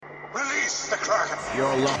This is the Kraken.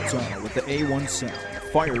 You're locked on with the A1 sound,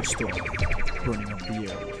 Firestorm, burning up the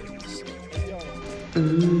airwaves.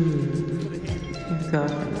 His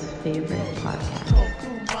girlfriend's favorite podcast.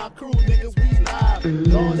 His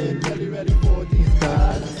girlfriend's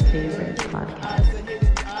favorite podcast.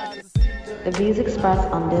 The views expressed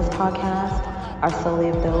on this podcast are solely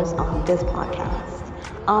of those on this podcast.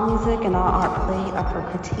 All music and all art played are for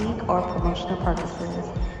critique or promotional purposes.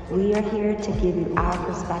 We are here to give you our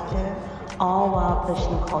perspective, all while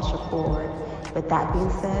pushing the culture forward. With that being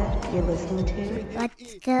said, you're listening to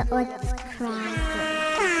What's good? What's cracking?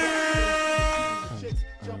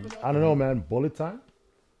 I don't know, man. Bullet time.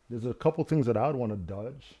 There's a couple things that I would want to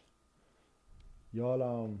dodge.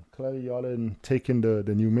 Y'all, clearly y'all didn't take in the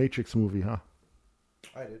new Matrix movie, huh?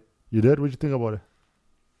 I did. You did? What'd you think about it?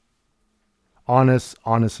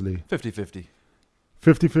 Honestly. 50-50.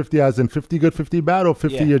 50-50 as in 50 good, 50 bad, or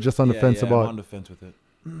 50 you're just on the fence about? I'm on the fence with it.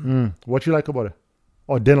 What you like about it?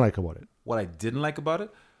 Or didn't like about it? What I didn't like about it?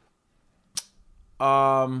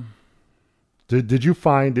 Did you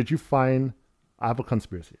find I have a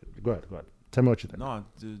conspiracy. Go ahead. Tell me what you think. No,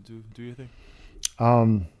 do your thing.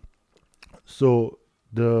 So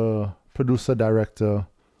the producer, director,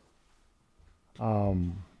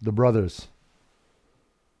 the brothers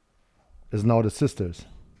is now the sisters.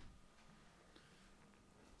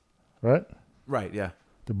 Right? Right, yeah.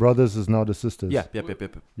 The brothers is now the sisters. Yep.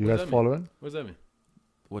 You guys following? What does that mean?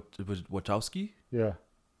 What was Wachowski? Yeah.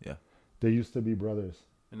 Yeah. They used to be brothers.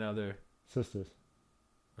 And now they're Sisters.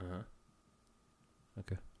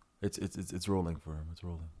 okay. It's rolling for him. It's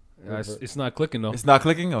rolling. It's not clicking though. It's not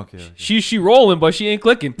clicking? Okay. She rolling, but she ain't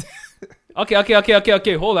clicking.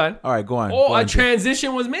 Okay. Hold on. All right, go on. Oh, Go a on.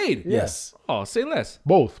 transition was made. Yes. Oh, say less.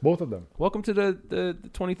 Both of them. Welcome to the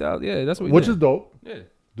 20,000. Yeah, that's what we Which did. is dope. Yeah.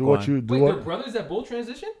 Do Go what on. you do. Wait, What? they're brothers that both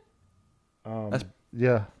transition?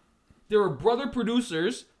 Yeah. There were brother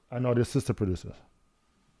producers. I know they're sister producers.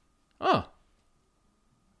 Oh.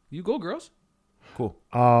 You go, girls. Cool.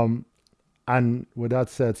 And with that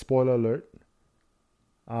said, spoiler alert.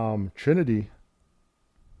 Trinity,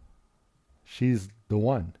 she's the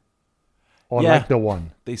one. Or Yeah. like the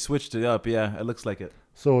one. They switched it up. Yeah, it looks like it.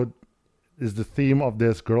 So is the theme of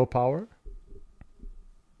this girl power?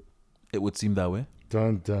 It would seem that way.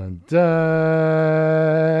 Dun dun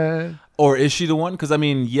dun. Or is she the one? Because I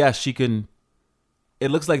mean, yes, she can.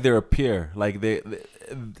 It looks like they're a pair. Like they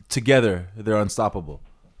together, they're unstoppable.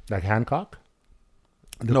 Like Hancock?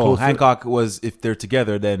 No, Hancock was if they're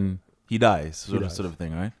together, then he dies, sort of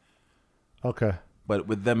thing, right? Okay. But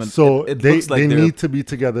with them, So it they looks like they're- need to be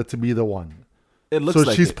together to be the one. It looks So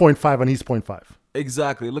like she's it. 0.5 and he's 0.5.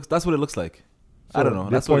 Exactly. That's what it looks like. I So don't know.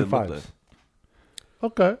 they're That's what it 0.5s. looked like.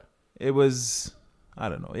 Okay. It was. I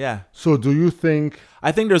don't know. Yeah, So do you think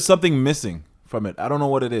I think there's something missing from it. I don't know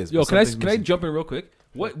what it is. Yo, but can I something missing. jump in real quick?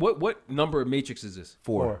 What number of Matrix is this?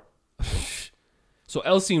 4. So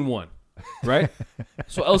L scene 1, right?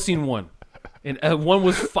 So L scene 1, and 1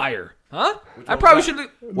 was fire, huh? I probably should.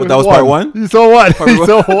 What, that was part 1? You saw what? You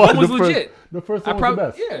saw what? One was The legit. The first I one was prob- the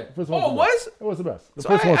best. yeah. The first Oh, one it was? It was the best. The So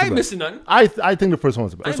first one was I the ain't best. missing nothing. I think the first one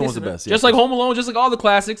was the best. First one was the Missing best, nothing. yeah. Just like Home Alone, just like all the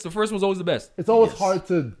classics, the first one's always the best. It's always hard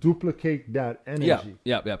to duplicate that energy.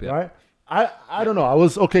 Yeah. Right? I don't know. I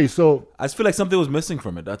was okay. So I just feel like something was missing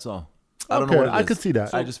from it. That's all. I don't know Okay, what it is. I could see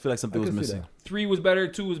that. I just feel like something I was could see missing. that. 3 was better,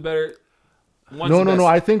 2 was better. 1's no. the best.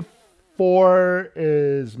 I think 4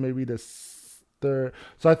 is maybe the third.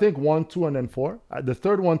 So I think 1, 2, and then 4. The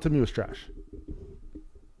third one to me was trash.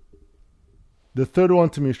 The third one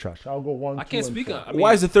to me is trash. I'll go 1. I 2, can't and speak 4. on. I mean,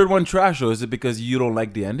 Why is the third one trash? Or is it because you don't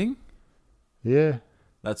like the ending? Yeah.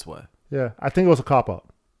 That's why. Yeah. I think it was a cop out.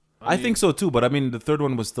 I think so too. But I mean, the third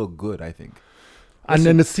one was still good. I think. And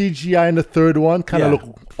then the CGI in the third one kind of Yeah.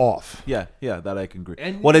 looked off. Yeah, that I can agree.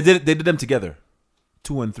 And- Well, they did them together,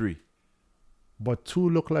 2 and 3. But 2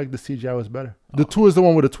 looked like the CGI was better. The 2 is the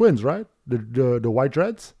one with the twins, right? The white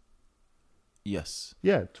dreads? Yes.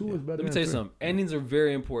 Yeah, 2 is better let me than tell you 3. something. Endings are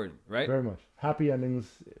very important, right? Very much. Happy endings,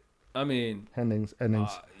 I mean, endings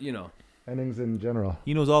endings in general.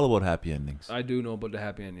 He knows all about happy endings. I do know about the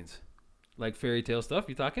happy endings. Like fairy tale stuff,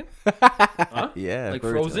 you talking? Huh? Yeah. Like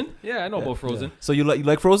fairy tale. Frozen? Yeah, I know about Frozen. So you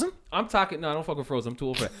like Frozen? I'm talking. No, I don't fuck with Frozen. I'm too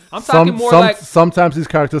old for it. I'm talking more like. Sometimes these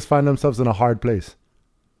characters find themselves in a hard place.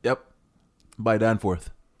 Yep. By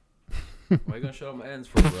Danforth. Why you gonna shut up my ends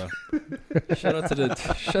for, bro? Shout out to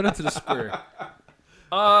the square.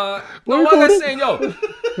 No, what I'm saying, yo,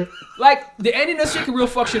 like the ending of that shit can real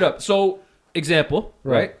fuck shit up. So, example,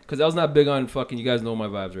 right? Because I was not big on fucking. You guys know my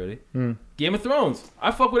vibes already. Game of Thrones.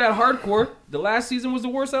 I fuck with that hardcore. The last season was the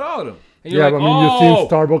worst out of all of them. And you're like, I mean, you've seen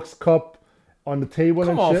Starbucks cup on the table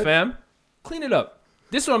come and on, shit. fam, clean it up.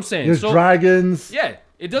 This is what I'm saying. There's dragons. Yeah,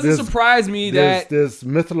 it doesn't surprise me that there's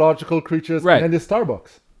mythological creatures, right. and there's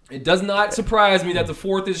Starbucks. It does not surprise me that the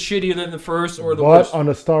fourth is shittier than the first or the But worst. on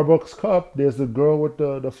the Starbucks cup, there's the girl with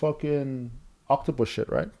the fucking octopus shit,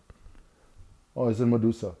 right? Oh, is it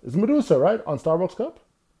Medusa? It's Medusa, right? On Starbucks cup?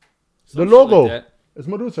 Some the logo. shit like that. It's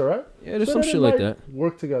Medusa, right? Yeah, there's So some they shit like that.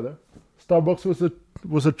 Work together. Starbucks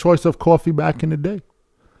was a choice of coffee back in the day.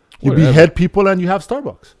 You Whatever. behead people and you have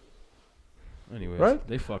Starbucks. Anyways, Right?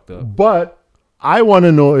 they fucked up. But I want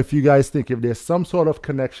to know if you guys think if there's some sort of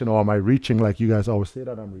connection, or am I reaching like you guys always say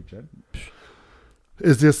that I'm reaching?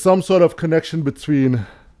 Is there some sort of connection between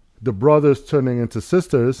the brothers turning into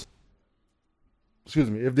sisters? Excuse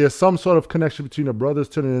me. If there's some sort of connection between the brothers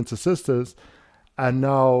turning into sisters and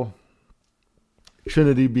now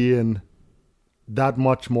Trinity being that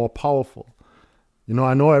much more powerful. You know,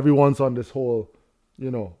 I know everyone's on this whole,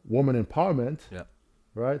 woman empowerment. Yeah.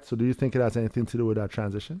 Right? So do you think it has anything to do with that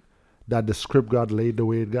transition? That the script got laid the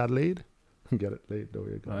way it got laid? Get it laid the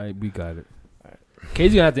way it got laid. We got it.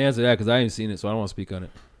 Kay's gonna have to answer that because I ain't seen it, so I don't want to speak on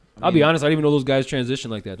it. I'll be honest, I didn't even know those guys transitioned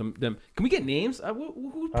like that. Them, can we get names?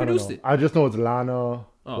 Who produced it? I just know it's Lana.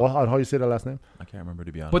 How you say that last name? I can't remember,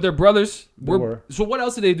 to be honest. But they're brothers. They were. So what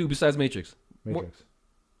else did they do besides Matrix? Matrix.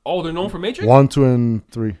 Oh, they're known for Matrix? 1, 2, and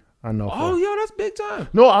 3. I know. Oh, yo, that's big time.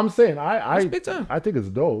 No, I'm saying That's big time. I think it's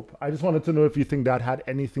dope. I just wanted to know if you think that had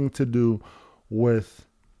anything to do with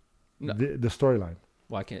the storyline.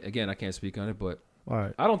 Well, I can't speak on it, but All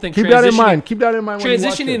right. I don't think Keep that in mind. Keep that in mind. When you watch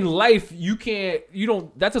transition it. in life,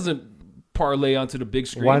 that doesn't parlay onto the big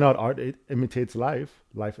screen. Why not? Art it imitates life.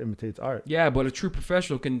 Life imitates art. Yeah, but a true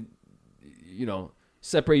professional can,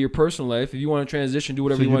 separate your personal life. If you want to transition, do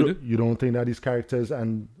whatever So you want to do. You don't think that these characters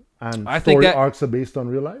and I think story that- arcs are based on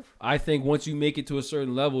real life? I think once you make it to a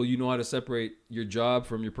certain level, you know how to separate your job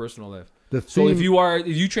from your personal life. The So theme- if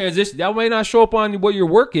you transition, that might not show up on what your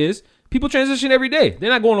work is. People transition every day. They're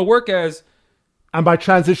not going to work as And by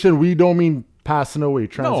transition, we don't mean passing away.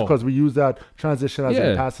 No. Because we use that transition as in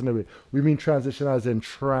Yeah. passing away. We mean transition as in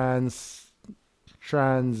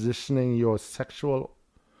transitioning your sexual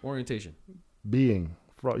orientation. being,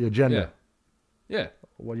 your gender, Yeah.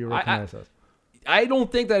 what you recognize as. I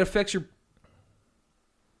don't think that affects your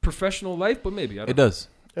professional life, but maybe. I don't It does.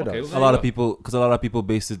 It Okay, does. well, A lot of people, because a lot of people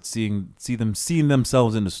base it seeing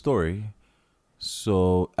themselves in the story.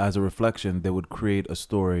 So as a reflection, they would create a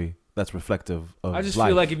story that's reflective of I just life.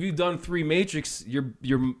 feel like if you've done 3 Matrix, you're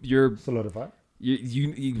Solidified.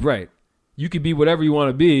 you right. You could be whatever you want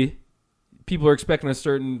to be. People are expecting a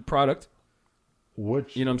certain product.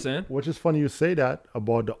 Which, You know what I'm saying? which is funny you say that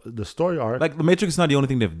about the story arc. Like the Matrix is not the only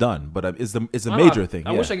thing they've done, but it's a I major thing.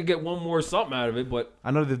 I wish I could get one more something out of it, but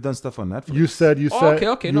I know they've done stuff on Netflix. You said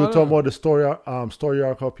okay, you no, were no, talking no. about the story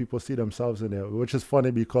arc, how people see themselves in there, which is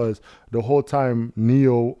funny because the whole time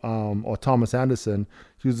Neo or Thomas Anderson,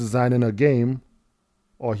 he was designing a game,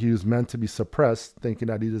 or he was meant to be suppressed, thinking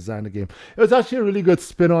that he designed a game. It was actually a really good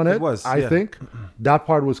spin on it. It was, I yeah. think that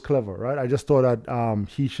part was clever, right? I just thought that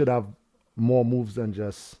he should have more moves than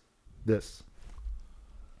just this.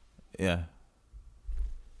 Yeah.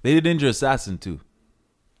 They did Ninja Assassin too.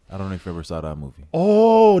 I don't know if you ever saw that movie.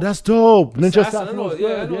 Oh, that's dope. Ninja Assassin, I Assassin know- was yeah,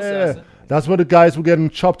 I good. know Yeah, Assassin. that's where the guys were getting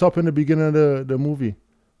chopped up in the beginning of the movie.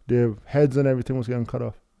 Their heads and everything was getting cut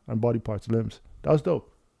off, and body parts, limbs. That was dope.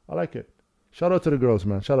 I like it. Shout out to the girls,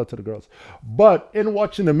 man. Shout out to the girls. But in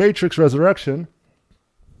watching The Matrix Resurrection,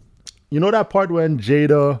 you know that part when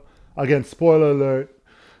Jada, again, spoiler alert,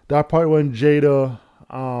 that part when Jada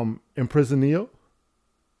imprisoned Neo?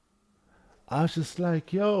 I was just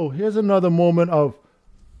like, yo, here's another moment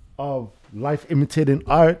of life imitating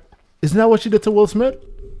art. Isn't that what she did to Will Smith?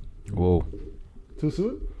 whoa, Too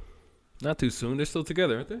soon? not too soon. They're still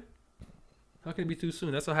together, aren't they? How can it be too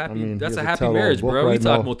soon? That's a happy. I mean, that's he a has a happy tell-all marriage, book bro. We right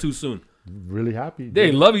talking now. about too soon. Really happy.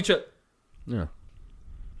 They love each other. Yeah.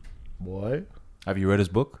 Boy. Have you read his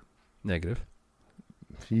book? Negative.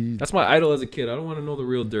 He, That's my idol as a kid. I don't want to know the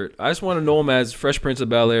real dirt. I just want to know him as Fresh Prince of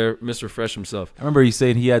Bel-Air, Mr. Fresh himself. I remember he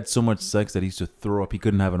saying he had so much sex that he used to throw up. He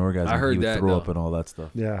couldn't have an orgasm. I heard he would that, throw though. up and all that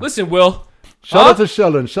stuff. yeah. Listen, Will. Shout Huh? out to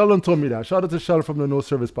Sheldon. Sheldon told me that. Shout out to Sheldon from the No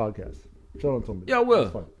Service Podcast. Sheldon told me that. Yeah, Will.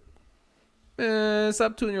 That's fine. Man,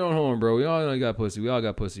 stop tooting your own horn, bro. We all know you got pussy. We all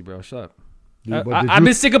got pussy, bro. Shut up. Dude, but I've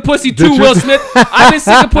been sick of pussy did too, you- Will Smith. I've been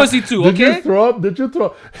sick of pussy too, Did you okay? throw up? Did you throw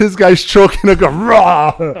up? His guy's choking a go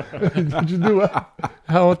raw. Did you do it?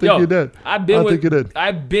 I don't think you did. I've I been don't think you did.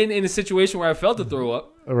 I've been in a situation where I felt to throw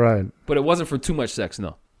up, All right. but it wasn't for too much sex,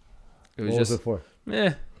 no. It was What was just it for?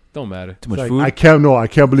 don't matter. Too much Like, food. I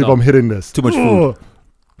can't believe No. I'm hitting this. Too much Oh,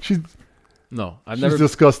 She's No. I've she's never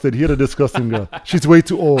disgusted. He had a disgusting girl. She's way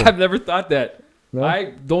too old. I've never thought that. No?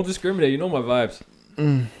 I don't discriminate. You know my vibes.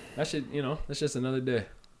 That should, that's just another day.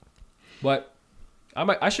 But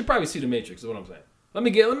I should probably see The Matrix. Is what I'm saying. Let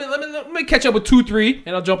me catch up with 2, 3,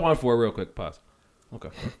 and I'll jump on 4 real quick. Pause. Okay.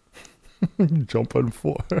 Jump on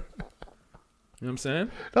 4. You know what I'm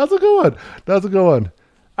saying? That's a good one.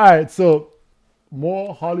 All right, so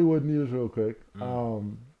more Hollywood news real quick.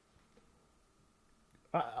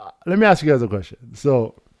 Let me ask you guys a question.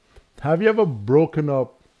 So, have you ever broken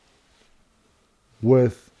up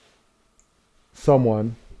with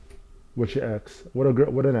someone, with your ex,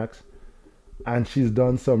 with an ex, and she's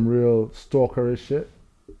done some real stalkerish shit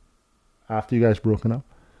after you guys broken up?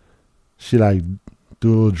 She like do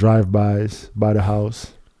little drive-bys by the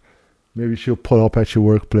house. Maybe she'll pull up at your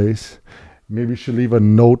workplace. Maybe she'll leave a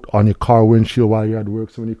note on your car windshield while you're at work.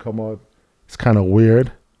 So when you come out, it's kind of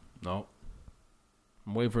weird. No.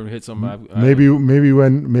 I'm waiting for him to hit something. Maybe you're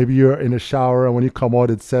in the shower and when you come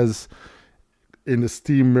out, it says in the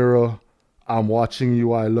steam mirror, "I'm watching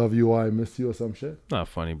you. I love you. I miss you," or some shit. Not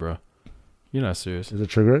funny, bro. You're not serious. Is it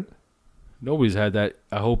triggered? Nobody's had that.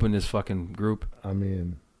 I hope in this fucking group. I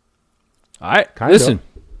mean, all right. Kinda. Listen.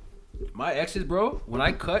 My exes, bro, when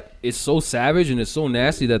I cut, it's so savage and it's so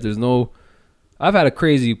nasty that there's no. I've had a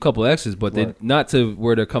crazy couple exes, but they not to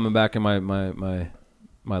where they're coming back in my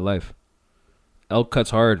life. Elk cuts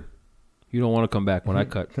hard. You don't want to come back when I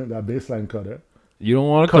cut. That baseline cut, eh? You don't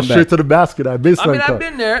want to cut come straight back. to the basket. That baseline cut. I've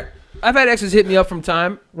been there. I've had exes hit me up from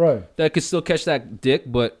time. Right. That could still catch that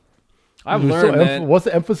dick, but I've learned, man. What's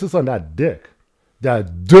the emphasis on that dick?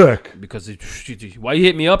 That dick. Because why you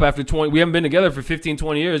hit me up after 20? We haven't been together for 15,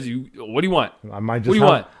 20 years. What do you want? I might just. What do you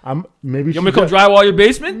want? Maybe you want me to come drywall your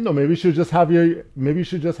basement? No, maybe you should just have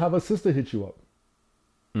a sister hit you up.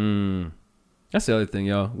 That's the other thing,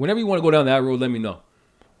 yo. Whenever you want to go down that road, let me know.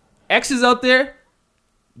 Exes out there,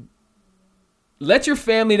 let your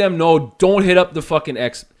family them know. Don't hit up the fucking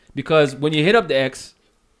ex, because when you hit up the ex,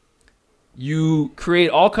 you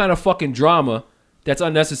create all kind of fucking drama that's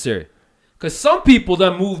unnecessary. Because some people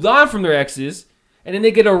done moved on from their exes, and then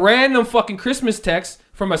they get a random fucking Christmas text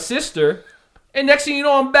from a sister, and next thing you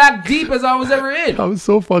know, I'm back deep as I was ever in. I was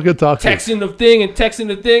so fucking toxic. Texting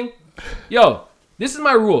the thing. Yo, this is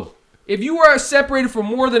my rule. If you are separated for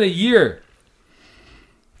more than a year,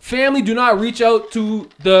 family do not reach out to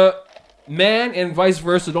the man, and vice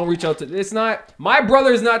versa. Don't reach out to. It's not. My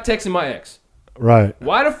brother is not texting my ex. Right.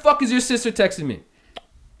 Why the fuck is your sister texting me?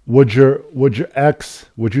 Would your ex?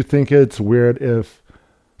 Would you think it's weird if?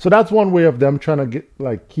 So that's one way of them trying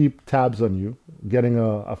to keep tabs on you, getting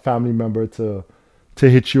a family member to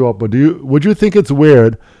hit you up. But would you think it's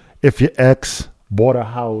weird if your ex bought a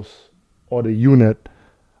house or the unit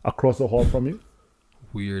across the hall from you?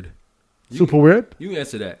 Weird. Super weird. You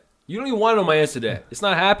answer that. You don't even want to know my answer to that. It's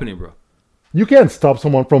not happening, bro. You can't stop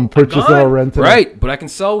someone from purchasing or renting. Right, but I can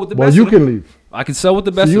sell with the best. Well, you can leave. I can sell with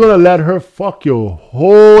the best. So you're going to let her fuck your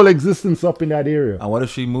whole existence up in that area. And what if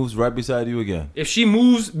she moves right beside you again? If she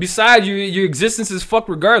moves beside you, your existence is fucked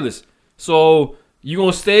regardless. So you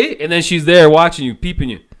going to stay, and then she's there watching you, peeping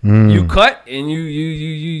you. You cut, and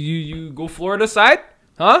you go Florida side?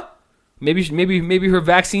 Huh? Maybe her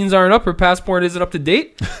vaccines aren't up, her passport isn't up to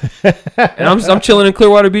date. And I'm chilling in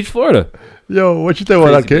Clearwater Beach, Florida. Yo, what you think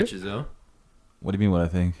about that, kid? What do you mean what I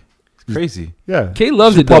think? It's crazy. Yeah. Kate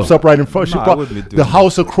loves she it, pops though. up right in front. The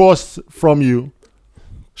house across from you.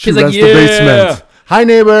 She She's rents like, the basement. Hi,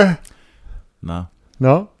 neighbor. No.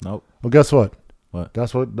 No? Nope. Well, guess what? What?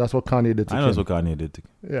 That's what Kanye did to I know Kim. that's what Kanye did to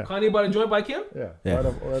Yeah. Kanye bought a joint by Kim?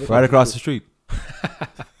 Yeah. Right across the street.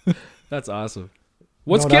 That's awesome.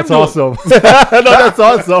 What's No, Kim that's doing? awesome. No, that's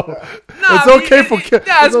awesome. It's okay for Kim.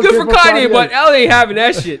 Yeah, it's good okay for Kanye, but L ain't having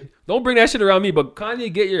that shit. Don't bring that shit around me. But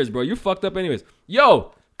Kanye, get yours, bro. You fucked up anyways.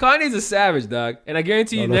 Yo, Kanye's a savage, dog. And I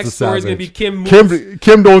guarantee you, next story is going to be Kim moves.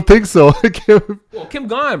 Kim don't think so. Kim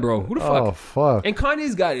gone, bro. Who the fuck? Oh, fuck. And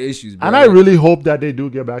Kanye's got issues, bro. And I really hope that they do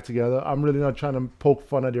get back together. I'm really not trying to poke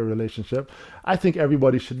fun at their relationship. I think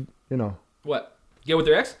everybody should, What? Get with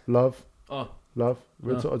their ex? love. Oh. Love.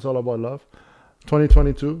 It's all about love.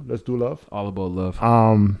 2022, let's do love. All about love.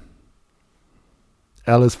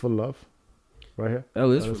 L is for love. Right here.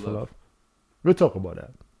 L is for love. We'll talk about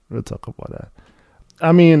that.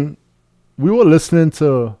 I mean, we were listening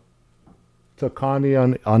to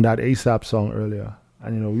Kanye on that ASAP song earlier.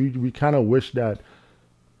 And, we kind of wish that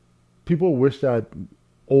people wish that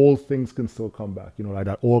old things can still come back. Like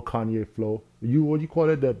that old Kanye flow. What do you call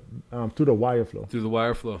it? That through the wire flow. Through the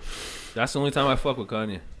wire flow. That's the only time I fuck with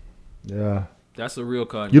Kanye. Yeah. That's the real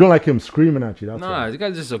Kanye. You don't like him screaming at you. That's Nah, this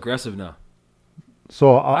guy's just aggressive now.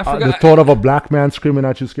 So the thought of a black man screaming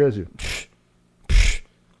at you scares you.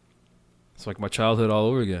 It's like my childhood all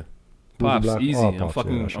over again. Pops, Black. easy. Oh, I'm Pops,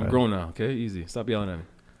 fucking. yeah, that's I'm right. grown now. Okay, easy. Stop yelling at me.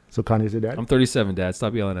 So Kanye's your daddy? I'm 37, Dad.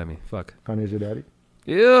 Stop yelling at me. Fuck. Kanye's your daddy?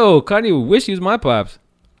 Ew, Kanye wish he was my pops.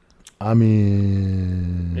 I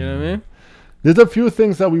mean... You know what I mean? There's a few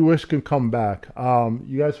things that we wish can come back.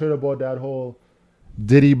 You guys heard about that whole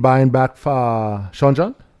Diddy buying back Sean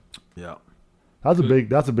John? Yeah. That's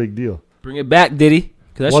a big deal. Bring it back, Diddy.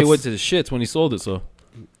 Because that shit What's- went to the shits when he sold it, so.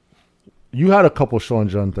 You had a couple Sean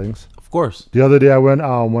John things. Of course. The other day I went,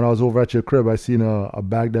 when I was over at your crib, I seen a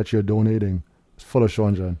bag that you're donating. It's full of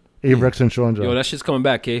Sean John. Avrex and Sean John. Yo, that shit's coming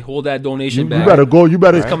back, okay? Hold that donation You back. better go. You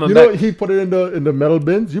better. Coming You know back. he put it in the metal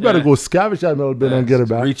bins. You better Yeah. go scavenge that metal bin and get it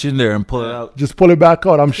back. Reach in there and pull it out. Just pull it back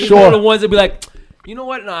out. I'm He's one of the sure. ones that be like, you know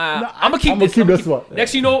what? Nah, I'm gonna keep I'ma this. keep I'ma this one.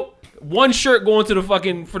 Next, you know, one shirt going to the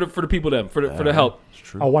fucking for the people them for the help. It's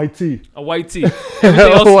true. A white tee. A white tee. Everything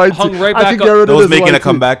else White hung tee. right I back can get up. rid of Those this making white a tee.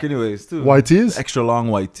 comeback anyways too. White tees? Extra long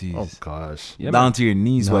white tees. Oh gosh. Yeah, Down man. to your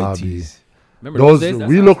knees Nah, white B. tees. Remember Those days? That's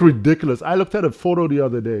we how- look ridiculous. I looked at a photo the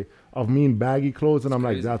other day of me in baggy clothes, and I'm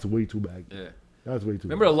like, crazy. that's way too baggy. Yeah. That's way too.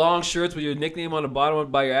 Remember the baggy. long shirts with your nickname on the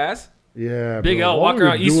bottom by your ass? Yeah. Big bro. L What walking were we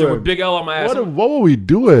around Easter doing? with Big L on my ass. What were we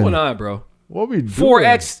doing? What's going on, bro? What were we doing?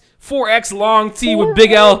 4X long tee with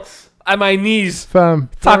Big L at my knees. Fam.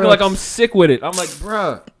 Talking 4X. like I'm sick with it. I'm like,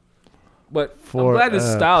 bruh. But I'm glad the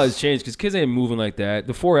 4X. style has changed because kids ain't moving like that.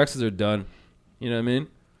 The 4Xs are done. You know what I mean?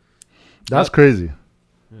 That's crazy.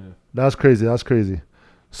 That's crazy. That's crazy.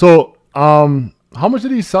 So, how much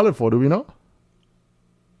did he sell it for? Do we know?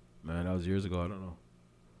 Man, that was years ago. I don't know.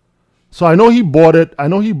 So I know he bought it. I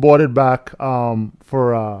know he bought it back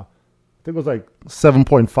for I think it was like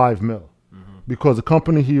 7.5 mil, because the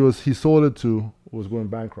company he sold it to was going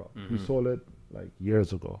bankrupt. He sold it like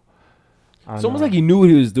years ago. It's almost like he knew what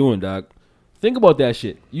he was doing, dog. Think about that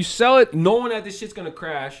shit. You sell it knowing that this shit's gonna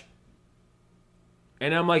crash.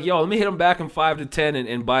 And I'm like, yo, let me hit him back in 5 to 10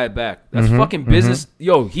 and buy it back. That's fucking business.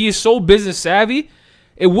 Yo, he is so business savvy.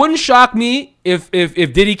 It wouldn't shock me if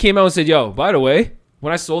Diddy came out and said, yo, by the way,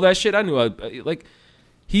 when I sold that shit, I knew like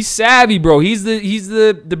he's savvy, bro. He's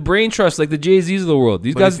the brain trust, like the Jay-Z's of the world.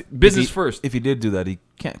 These guys business first. If he did do that, he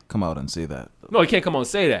can't come out and say that. No, he can't come out and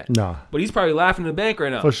say that. Nah. But he's probably laughing in the bank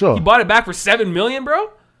right now. For sure. He bought it back for $7 million, bro.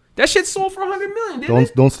 That shit sold for $100 million, didn't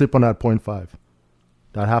it? Don't sleep on that 0.5.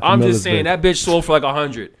 That half. I'm a mil just is saying big. that bitch sold for like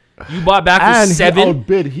 100. You bought back for And 7,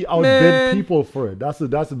 he outbid Man. people for it. That's the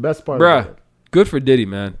best part. bruh. Of it. Good for Diddy,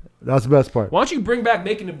 man. That's the best part. Why don't you bring back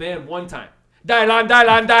making the band one time?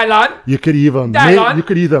 Dylan. You could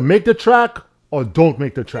either make the track or don't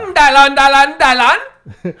make the track.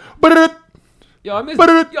 Dylan. But Yo, I miss.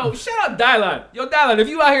 But- Yo, shout out Dylan. Yo, Dylan, if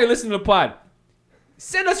you out here listening to the pod,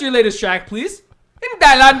 send us your latest track, please.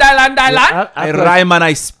 Dylan. I rhyme and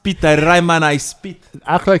I spit.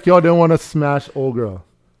 Act like y'all didn't want to smash old girl,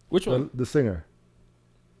 Which one? the singer.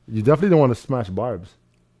 You definitely don't want to smash Barb's.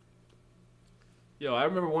 Yo, I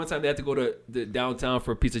remember one time they had to go to the downtown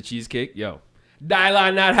for a piece of cheesecake. Yo,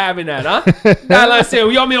 Dylan not having that, huh? Dylan said,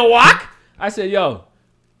 "You want me to walk?" I said, "Yo,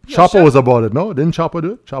 Chopper was about it, no? Didn't Chopper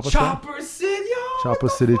do it? Chopper City, yo, Chopper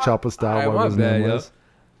City, Chopper Style, Alright, whatever my his name bad, yo. was.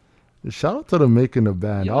 Shout out to the making the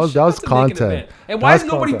band. Yo, that was shout out to Making the content. Band. And why That's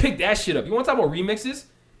does nobody content. pick that shit up? You want to talk about remixes?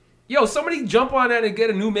 Yo, somebody jump on that and get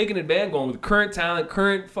a new Making the Band going with current talent,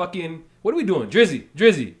 current fucking. What are we doing,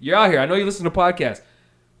 Drizzy? You're out here. I know you listen to podcasts.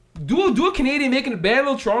 Do a Canadian Making the Band,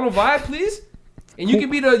 little Toronto vibe, please. And you can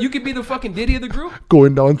be the fucking Diddy of the group.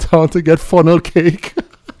 Going downtown to get funnel cake.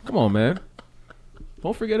 Come on, man.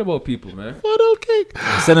 Don't forget about people, man. Funnel cake.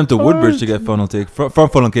 Send him to Woodbridge to get funnel cake from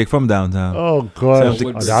funnel cake from downtown. Oh god. Send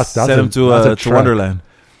him to, That's send him to trap. Wonderland.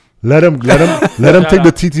 Let him Shout take the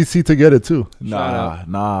out. TTC to get it too. Nah.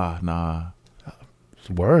 It's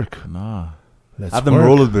work. Let's Have them work.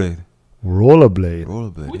 rollerblade. Rollerblade.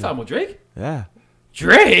 Who we talking about, Drake? Yeah.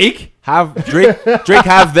 Drake? Have Drake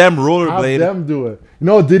have them Have rollerblade them do it. You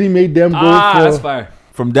know, Diddy made them go That's for. fire.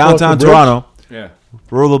 from downtown Across the bridge? Toronto. Yeah.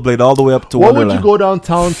 Rollerblade all the way up to What would Wonderland. you go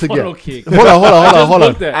downtown to Funnel get? cake. Hold on.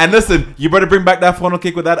 Looked at. And listen, you better bring back that funnel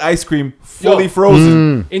cake with that ice cream fully Yo.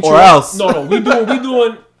 frozen, In or Toronto- else. No,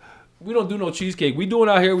 we don't do no cheesecake. We doing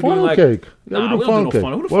out here. We doing Funnel like cake. Yeah, Nah, we do we don't funnel do no cake.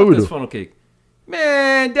 funnel. Who the What fuck we does do? funnel cake?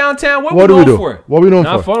 Man, downtown. What What do we we known do? for? What we known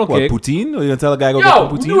Not for? funnel What, cake. poutine? Or you gonna tell a guy go Yo,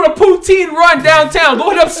 get we the doing poutine? a poutine run downtown. Go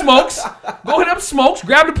hit up Smokes.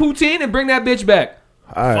 Grab the poutine and bring that bitch back.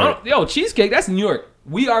 All right. Funnel- Yo, cheesecake. That's New York.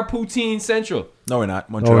 We are poutine central. No, we're not.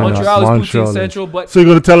 No, Montreal. we're not. Montreal is Montreal poutine is. central, but So you're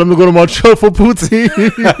gonna tell him to go to Montreal for poutine?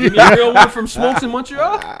 you need a real one from Smokes in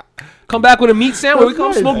Montreal. Come back with a meat sandwich. We call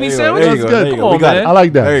That's smoked nice. meat There sandwich. you That's go, good. there you Come go. on, We got man. it. I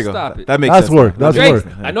like that. There you go. Stop it. That makes That's sense. work. That's Drake, work.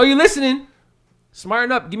 I know you're listening.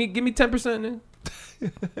 Smarten up. Give me 10%. Nigga.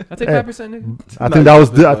 I take 5%, nigga. I think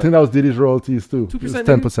that was Diddy's royalties too. 2%,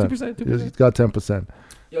 10%. 2%. He's got 10%.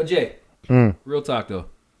 Yo, Jay. Mm. Real talk though.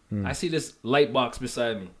 I see this light box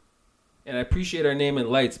beside me, and I appreciate our name and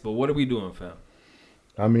lights, but what are we doing, fam?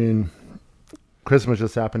 I mean, Christmas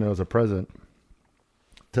just happened as a present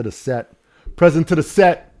to the set. Present to the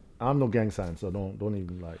set. I'm no gang sign, so don't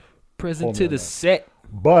even like. Present to the set.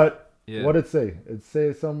 But Yeah. what it say? It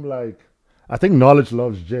say something like, I think knowledge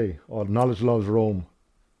loves Jay or knowledge loves Rome.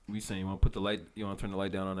 We saying you want to put the light? You want to turn the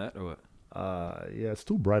light down on that or what? Yeah, it's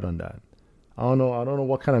too bright on that. I don't know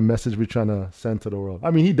what kind of message we're trying to send to the world.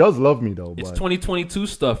 I mean, he does love me though. It's But 2022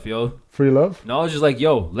 stuff, yo. free love. Knowledge is like,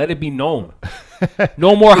 yo, let it be known.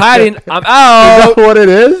 No more hiding. I'm Is out. that what it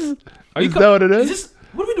is? Are you Is that what it is? this,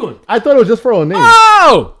 what are we doing? I thought it was just for our names.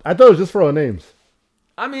 Oh! I thought it was just for our names.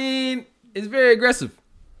 I mean, it's very aggressive.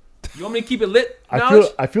 You want me to keep it lit?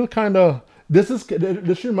 I feel kind of.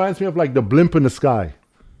 This reminds me of like the blimp in the sky.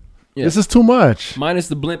 Yeah. This is too much. Minus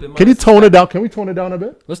the blimp. Can you tone it down? Can we tone it down a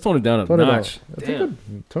bit? Let's tone it down a Tone it down. notch. That's a Damn.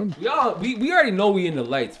 good tone. We already know we in the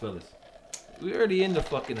lights, fellas. We already in the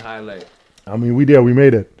fucking highlight. I mean, we there. We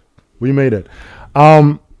made it. We made it.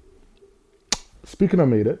 Speaking of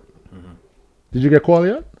made it, did you get call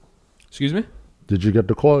yet? Excuse me? Did you get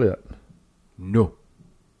the call yet? No.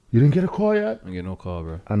 You didn't get a call yet? I get no call,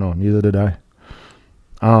 bro. I know. Neither did I.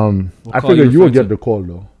 I call figured you you would referring get to? the call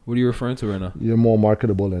though. What are you referring to right now? You're more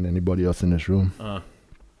marketable than anybody else in this room.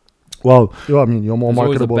 Well, I mean, you're more There's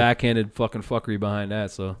always a marketable. backhanded fucking fuckery behind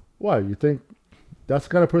that, so. Why? You think that's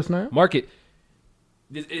the kind of person I am? Market.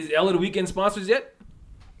 Is Ella the Weekend sponsors yet?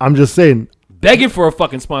 I'm just saying. Begging for a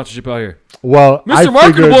fucking sponsorship out here. Well, Mr.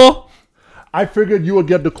 Marketable! I figured you would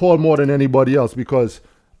get the call more than anybody else because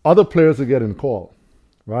other players are getting call,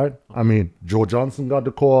 right? I mean, Joe Johnson got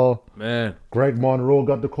the call. Man. Greg Monroe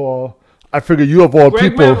got the call. I figure you of all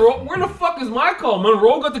Greg people. Monroe, where the fuck is my call?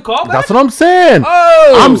 Monroe got the call back? That's what I'm saying.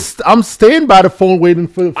 Oh! I'm staying by the phone waiting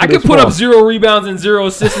for I this could put call. up 0 rebounds and 0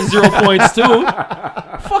 assists and 0 points too.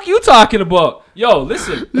 Fuck you talking about? Yo,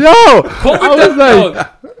 listen. Yo, I was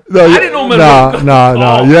no, I didn't know Monroe.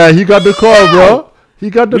 Nah. Yeah, he got the call, bro. He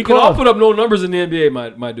got the We call. can all put up no numbers in the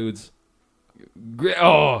NBA, my dudes.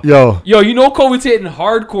 Oh. Yo, You know Kobe's hitting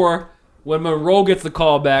hardcore when Monroe gets the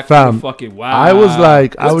call back Fam, from the fucking wow. I was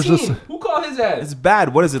like, What's team? Who called his ass? It's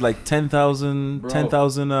bad. What is it, like 10,000? Bro.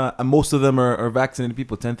 10,000, and most of them are vaccinated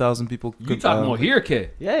people. 10,000 people. You talking about here,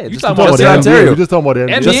 kid? Yeah, You just talking about about in NBA. Ontario. We're just talking about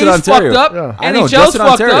the NBA. Just in NBA's Ontario. fucked up. Yeah. I know, NHL's just in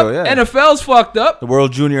fucked Ontario, up. yeah. NFL's fucked up. The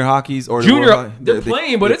World Junior Hockey's or Junior, the World, they're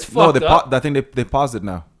playing, but it's no, fucked up. I think they paused it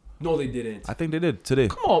now. No, they didn't. I think they did today.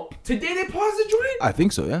 Come on. Today they paused the joint? I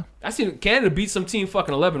think so. Yeah. I seen Canada beat some team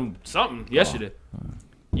fucking 11 something yesterday.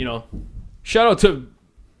 You know, shout out to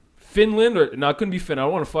Finland or no, it couldn't be Finland. I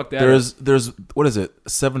don't want to fuck that. There's what is it?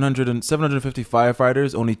 750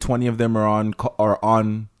 firefighters. Only 20 of them are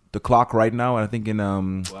on the clock right now, and I think in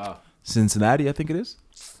wow. Cincinnati, I think it is.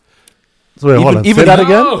 So wait, hold on. Say that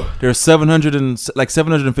again. No. There's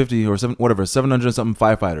 750 or 700 and something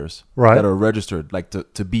firefighters Right. that are registered like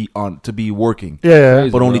to be working. Yeah.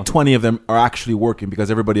 Crazy. But only Bro. 20 of them are actually working because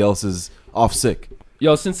everybody else is off sick.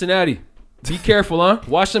 Yo, Cincinnati, be careful, huh?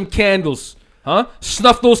 Wash them candles, huh?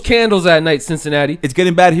 Snuff those candles at night, Cincinnati. It's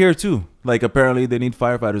getting bad here too. Like apparently they need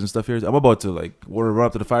firefighters and stuff here. I'm about to run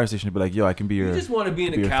up to the fire station and be like, yo, I can be your. You just want to be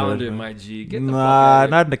in be the your calendar, firefighter. my G. Get the fuck Nah, out of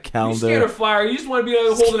not in the here. You calendar. scared of fire. You just want to be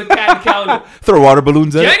holding a cat in the calendar. Throw water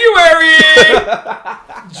balloons at it.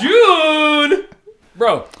 January, June.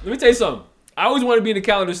 Bro, let me tell you something. I always want to be in the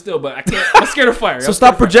calendar still, but I can't. I'm scared of fire. So I'm stop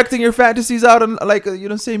scared of fire. projecting your fantasies out and like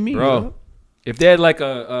say me, Bro. you know? If they had like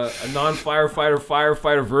a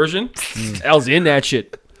non-firefighter version, I was in that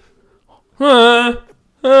shit. But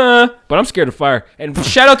I'm scared of fire. And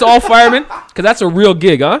shout out to all firemen, because that's a real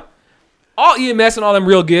gig, huh? All EMS and all them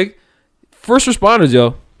real gig. First responders,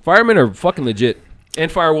 yo. Firemen are fucking legit. And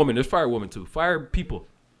firewomen. There's firewomen too. Fire people.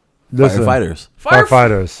 Listen, Firefighters.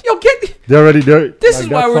 Firefighters. Yo, They're already there. this is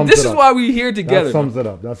why we're here together. That sums it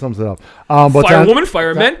up. That sums it up. But Firewoman,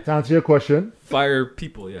 firemen, to answer your question. fire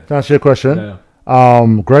people, yeah. To answer your question. Yeah.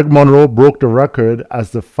 Greg Monroe broke the record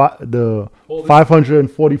as the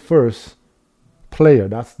 541st player.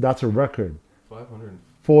 That's a record.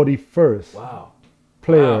 541st Wow.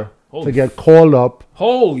 player Wow. to get called up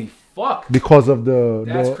Holy fuck. because of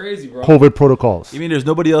That's the crazy, bro. COVID protocols. You mean there's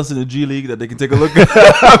nobody else in the G League that they can take a look at?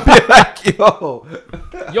 Be like, yo.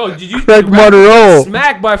 Yo, did you Greg the Raptors Monroe. got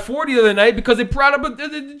smacked by 40 the other night because they brought up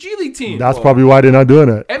the G League team? That's probably why they're not doing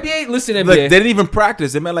it. NBA, listen, NBA. Look, they didn't even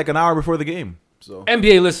practice. They met like an hour before the game. So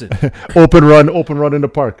NBA, listen. Open run in the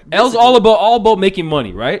park. L's all about making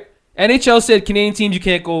money, right? NHL said Canadian teams you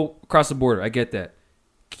can't go across the border. I get that.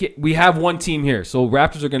 we have one team here. So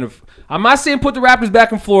Raptors are going to... I'm not saying put the Raptors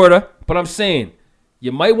back in Florida, but I'm saying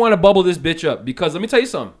you might want to bubble this bitch up because let me tell you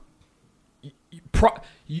something.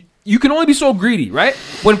 You can only be so greedy, right?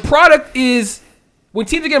 When teams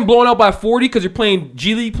are getting blown out by 40 because you're playing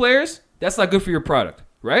G League players, that's not good for your product,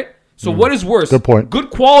 right? So what is worse? Good point.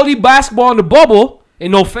 Good quality basketball in the bubble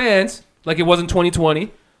and no fans, like it was in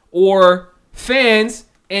 2020, or fans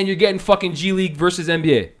and you're getting fucking G League versus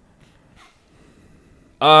NBA.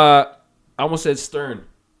 I almost said Stern.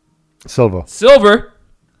 Silver.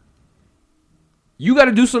 You got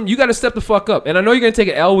to do some. You got to step the fuck up. And I know you're gonna take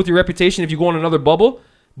an L with your reputation if you go on another bubble,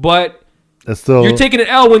 but you're taking an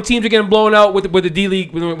L when teams are getting blown out with the D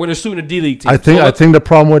League when they're suiting a D League team. I think the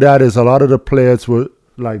problem with that is a lot of the players were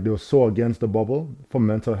like they were so against the bubble for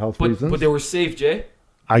mental health reasons. But they were safe, Jay.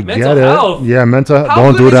 I mental get it. Health. Yeah, mental. How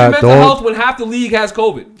Don't good do is that. Your mental health when half the league has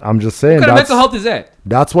COVID. I'm just saying. What kind of mental health is that?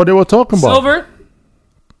 That's what they were talking about. Silver,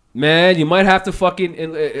 man, you might have to fucking.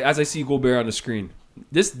 As I see Gobert on the screen,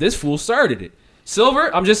 this fool started it.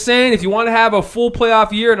 Silver, I'm just saying, if you want to have a full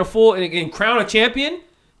playoff year and crown a champion,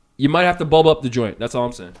 you might have to bubble up the joint. That's all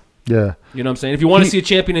I'm saying. Yeah. You know what I'm saying? If you want to see a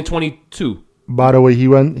champion in 22. By the way, he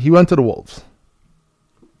went to the Wolves.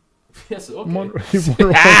 Yes, okay. He won to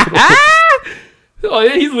the Oh,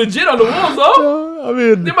 yeah, he's legit on the Wolves, though. I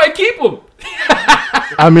mean, they might keep him.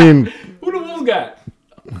 I mean, who the Wolves got?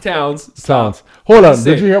 Towns. Hold on.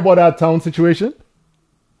 Did you hear about that Towns situation?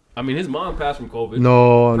 I mean, his mom passed from COVID.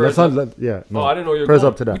 No, Prayers that's not. Yeah. No. Oh, I didn't know you were Prayers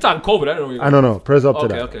going. up to that. We talking COVID. I didn't know you were I don't know. Prayers up to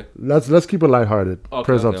that. Okay. Let's keep it lighthearted. Okay,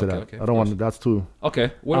 Prayers up to okay, that. okay. I don't want to. That's too.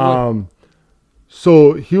 Okay.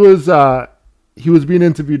 So he was being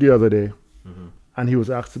interviewed the other day, and he was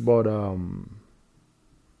asked about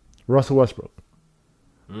Russell Westbrook,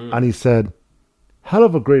 and he said, "Hell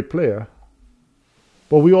of a great player,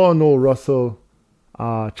 but we all know Russell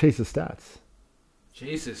chases stats."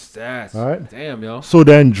 Jesus stats. All right. Damn, yo. So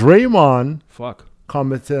then Draymond Fuck.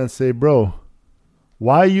 commented and say, "Bro,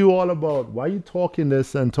 why are you talking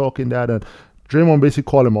this and talking that?" And Draymond basically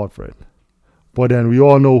called him out for it. But then we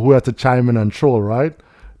all know who had to chime in and troll, right?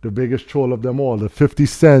 The biggest troll of them all, the 50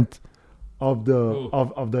 Cent of the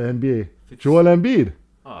NBA, Joel Embiid.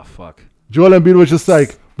 Oh fuck. Joel Embiid was just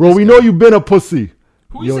like, "Bro, we know you've been a pussy."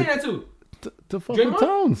 Who you saying that to? To fucking Draymond?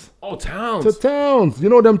 Towns. Oh, Towns. To Towns. You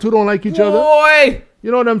know them two don't like each other. Boy. You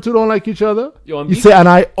know them two don't like each other. Yo, You say, and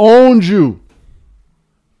I owned you.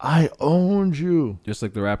 I owned you. Just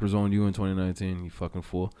like the Raptors owned you in 2019, you fucking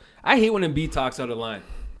fool. I hate when Embiid talks out of line.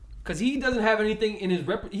 Because he doesn't have anything in his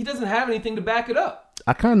he doesn't have anything to back it up.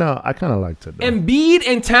 I kinda liked it though. Embiid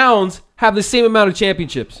and Towns have the same amount of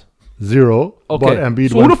championships. 0. Okay. But Embiid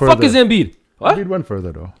so went who the fuck is Embiid? What? Embiid went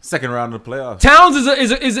further though. Second round of the playoffs. Towns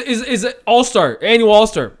is an all-star, annual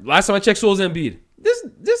all-star. Last time I checked, so was Embiid.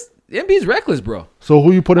 This Embiid's reckless, bro. So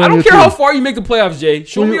who you putting I on your don't care team? how far you make the playoffs, Jay.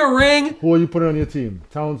 Show me a ring. Who are you putting on your team?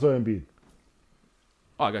 Towns or Embiid?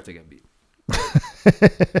 Oh, I gotta take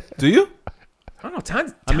Embiid. Do you? I don't know.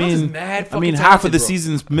 Towns is mad. I mean, half of the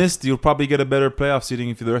season's missed. You'll probably get a better playoff seeding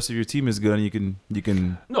if the rest of your team is good, and you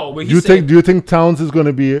can. No, but do you think Towns is going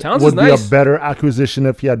to be would be nice. a better acquisition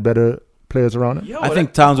if he had better players around him? Yo, I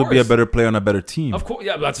think Towns would be a better player on a better team. Of course,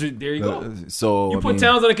 yeah. There you go. So you put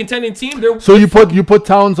Towns on a contending team. So you put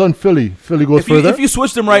Towns on Philly. Philly goes further. If you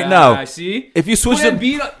switch them right now, I see. If you switch them,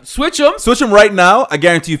 switch them right now, I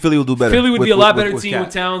guarantee you Philly will do better. Philly would be a lot better team with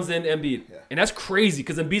Towns than Embiid, and that's crazy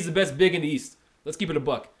because Embiid's the best big in the East. Let's keep it a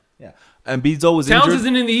buck. Yeah, Embiid's always Towns injured.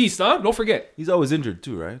 isn't in the East, huh? Don't forget. He's always injured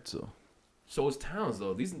too, right? So is Towns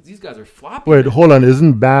though. These guys are floppy. Wait, hold on.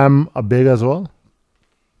 Isn't Bam a big as well?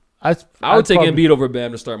 I would take Embiid over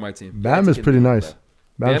Bam to start my team. Bam is pretty nice.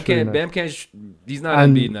 Bam can't. He's not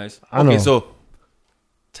Embiid nice. Okay, so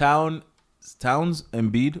Towns,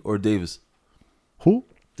 Embiid, or Davis? Who?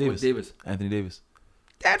 Davis. Anthony Davis.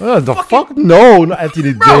 The fuck? No, not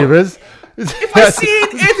Anthony Davis. If I see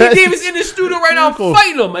Anthony Davis in the studio right now, I'm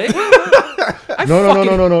fighting him, man.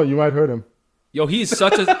 No. You might hurt him. Yo, he's a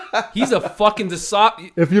fucking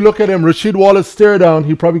disop. If you look at him, Rasheed Wallace stare down,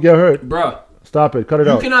 he'd probably get hurt. Bruh. Stop it. Cut it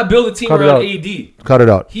out. You cannot build a team around AD. Cut it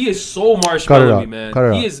out. He is so marshmallowy,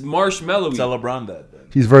 man. He is marshmallowy. Tell LeBron that.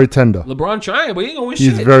 He's very tender. LeBron trying, but he ain't gonna win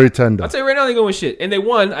shit. He's very tender. I'll tell you right now, they gonna win shit. And they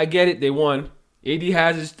won. I get it. They won. AD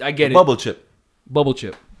has his. I get it. Bubble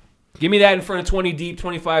chip. Give me that in front of 20 deep,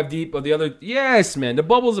 25 deep, or the other. Yes, man. The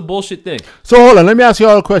bubble's a bullshit thing. So hold on. Let me ask you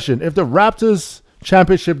all a question. If the Raptors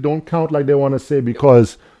championship don't count like they want to say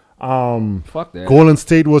because fuck that. Golden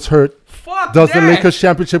State was hurt. Fuck Does that. the Lakers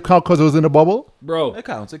championship count because it was in the bubble? Bro, It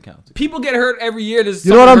counts. people get hurt every year.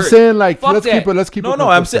 You know what I'm saying? Like, Fuck let's that. keep it. No,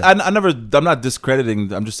 I'm saying I'm not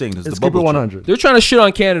discrediting. I'm just saying this. Let's the keep it bubble chip. 100. They're trying to shit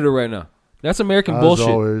on Canada right now. That's American As bullshit.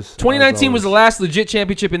 always, 2019 was the last legit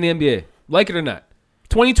championship in the NBA. Like it or not.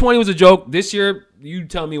 2020 was a joke. This year, you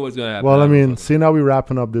tell me what's going to happen. Well, I mean, seeing how we're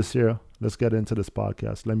wrapping up this year, let's get into this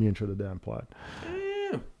podcast. Let me intro the damn pod.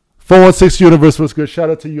 416 Universe, what's good? Shout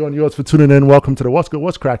out to you and yours for tuning in. Welcome to the What's Good,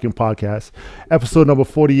 What's Cracking podcast. Episode number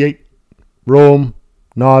 48. Rome,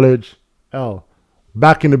 Knowledge, L.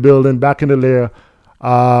 Back in the building, back in the lair.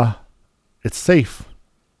 It's safe.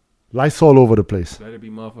 Lights all over the place. Better be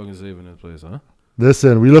motherfucking safe in this place, huh?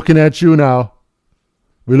 Listen, we're looking at you now.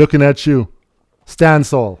 We're looking at you. Stan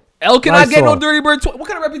Sol. L cannot get no Dirty Bird twice. What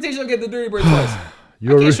kind of reputation I get the Dirty Bird twice?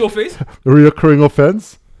 You're I can't show face. A reoccurring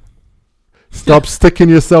offense. Stop sticking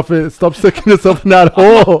yourself in that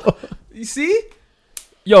hole. You see?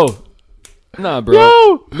 Yo. Nah, bro.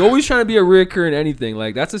 Yo. Nobody's trying to be a reoccurring anything.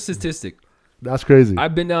 Like, that's a statistic. That's crazy.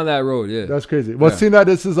 I've been down that road, yeah. That's crazy. Well, Yeah. seeing that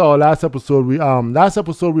this is our last episode, we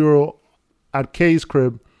were at Kay's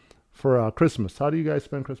crib for Christmas. How do you guys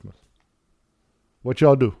spend Christmas? What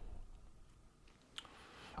y'all do?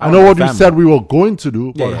 I know what you said we were going to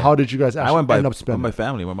do, but how did you guys actually end up spending? with my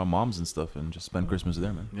family, with my moms and stuff, and just spend Christmas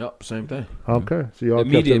there, man. Yep, same thing. Okay, so y'all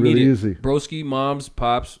kept it really easy. Broski, moms,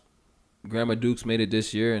 pops, Grandma Dukes made it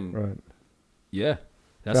this year, and Right. yeah,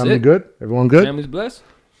 that's Family it. good? Everyone good? Family's blessed.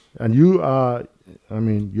 And you, I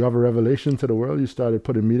mean, you have a revelation to the world. You started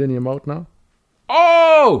putting meat in your mouth now?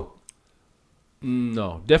 Oh!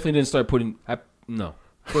 No, definitely didn't start putting... no.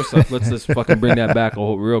 First off, let's just fucking bring that back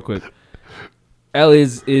real quick. L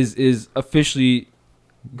is officially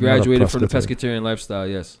graduated from the pescatarian lifestyle,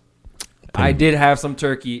 yes. I did have some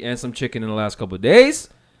turkey and some chicken in the last couple of days.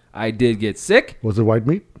 I did get sick. Was it white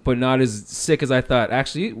meat? But not as sick as I thought.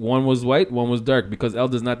 Actually, one was white, one was dark, because L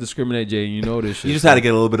does not discriminate, Jay. You know this shit. You just had to get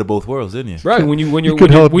a little bit of both worlds, didn't you? Right. When you're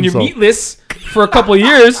meatless for a couple of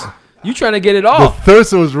years, you trying to get it The off.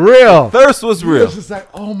 thirst was real. Thirst was It real. was just like,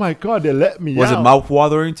 oh my God, they let me Was out. it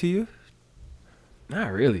mouth-watering to you?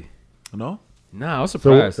 Not really. No? Nah, I was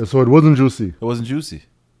surprised. So it wasn't juicy? It wasn't juicy?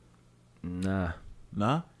 Nah.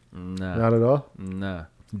 Nah? Not at all? Nah.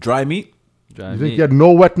 Dry meat? Dry You meat. think you had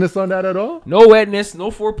no wetness on that at all? No wetness, no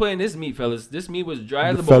foreplay in this meat, fellas. This meat was dry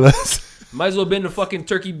as a bone. Fellas. Might as well have been the fucking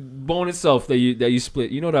turkey bone itself that you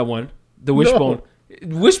split. You know that one. The wishbone.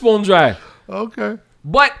 Wishbone dry. Okay.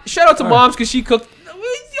 But shout out to moms because she cooked.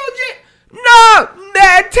 No,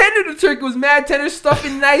 mad tender. The turkey was mad tender,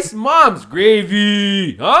 stuffing nice. Moms,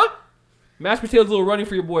 gravy, huh? Mashed potatoes a little running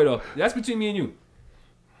for your boy though. That's between me and you.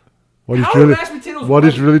 What he's How are mashed potatoes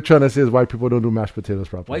running? really trying to say is white people don't do mashed potatoes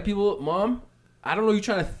properly. White people, mom, I don't know. You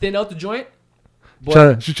trying to thin out the joint?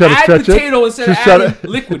 But She's trying to add stretch potato it. instead of She's trying adding to-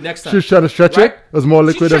 liquid next time. She's trying to stretch Right? it. It was more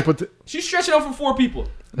liquid than potato. She's stretching out for 4 people.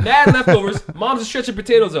 Mad leftovers. Mom's is stretching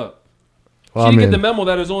potatoes up. Well, She I didn't get mean, the memo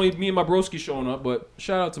that it was only me and my broski showing up, but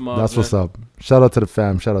shout out to mom. that's what's up. Shout out to the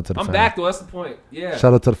fam. Shout out to the I'm fam. back though. That's the point. Yeah.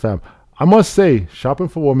 Shout out to the fam. I must say, shopping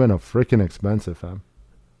for women are freaking expensive, fam.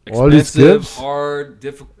 All these Expensive, gifts. hard,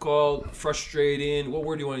 difficult, frustrating. What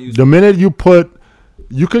word do you want to use? The minute you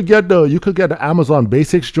could get the Amazon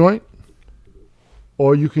Basics joint,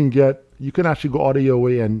 or you can actually go out of your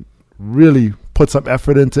way and really put some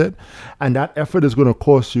effort into it, and that effort is going to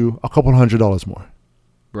cost you a couple $100 more.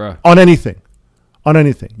 Bruh. On anything.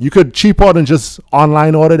 You could cheap out and just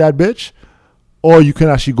online order that bitch, or you can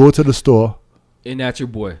actually go to the store. And that's your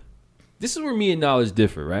boy. This is where me and Knowledge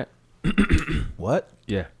differ, right? What?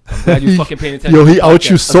 Yeah. I'm glad you're fucking paying attention. Yo, he to the out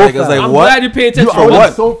you podcast. so I was fast. like, I'm what? glad you're paying attention. You For out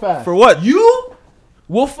what? so fast. For what? You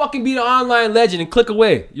will fucking be the online legend and click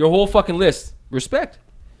away your whole fucking list. Respect.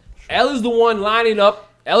 L is the one lining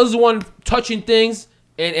up. L is the one touching things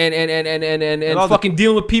and all fucking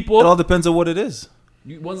dealing with people. It all depends on what it is.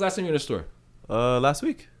 When's the last time you were in a store? Last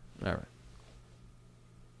week. All right.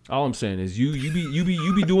 All I'm saying is you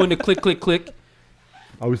be doing the click,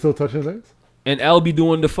 Are we still touching things? and L be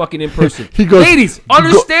doing the fucking in person. He goes, ladies,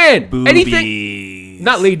 understand anything. Boobies.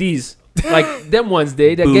 Not ladies, like them ones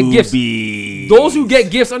that get gifts. Boobies. Those who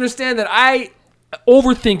get gifts understand that I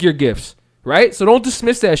overthink your gifts, right? So don't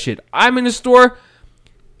dismiss that shit. I'm in the store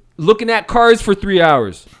looking at cards for 3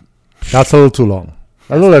 hours. That's a little too long.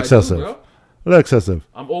 A little That's what I do, excessive. bro. A little excessive.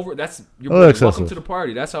 I'm over. That's your Oh, boy. excessive. Welcome to the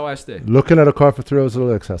party. That's how I stay. Looking at a car for 3 hours is a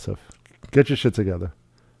little excessive. Get your shit together.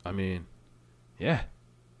 I mean, yeah.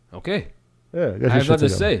 Okay. Yeah, get I your have shit nothing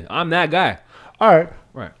to together. say. I'm that guy. All right.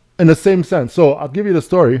 Right. In the same sense. So I'll give you the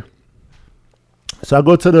story. So I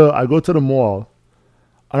go to the mall,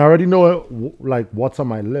 and I already know like what's on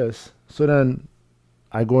my list. So then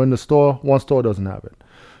I go in the store. One store doesn't have it.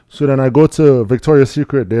 So then I go to Victoria's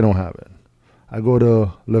Secret. They don't have it. I go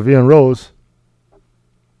to Levi and Rose.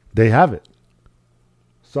 They have it.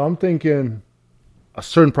 So I'm thinking a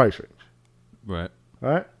certain price range. Right.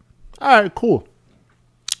 Right? All right, cool.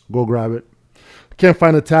 Go grab it. Can't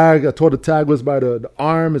find the tag. I thought the tag was by the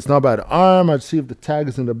arm. It's not by the arm. I see if the tag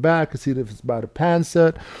is in the back. I see if it's by the pants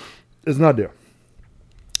set. It's not there.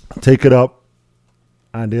 Take it up,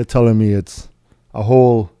 and they're telling me it's a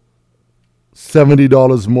whole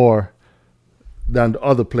 $70 more than the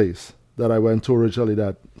other place that I went to originally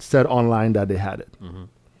that said online that they had it. Mm-hmm.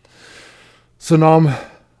 So now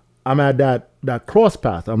I'm at that cross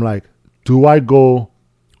path. I'm like, do I go?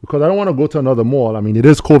 Because I don't want to go to another mall. I mean, it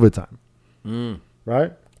is COVID time,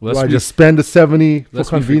 right? Do I just spend the $70 for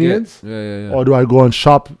convenience? Yeah. Or do I go and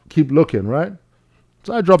shop, keep looking, right?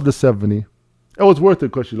 So I dropped the $70. It was worth it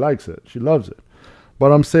because she likes it. She loves it.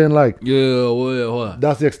 But I'm saying like, hold on.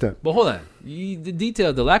 That's the extent. But hold on.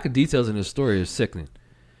 The lack of details in this story is sickening.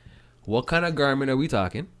 What kind of garment are we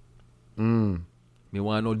talking? Me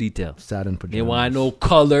want no detail. Satin pajamas. Me want no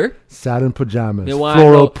color. Satin pajamas. Me want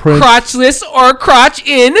floral no print. crotchless or crotch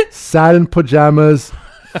in. Satin pajamas.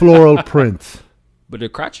 Floral print. But they're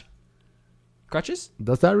crotches?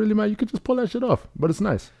 Does that really matter? You can just pull that shit off. But it's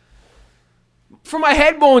nice. For my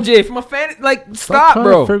headbone, Jay. For my fan. Like, stop trying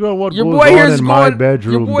bro. to figure out what your goes boy on here's in going, my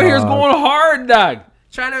bedroom, Your boy here's dog. going hard, dog.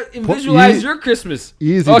 Trying to visualize your Christmas.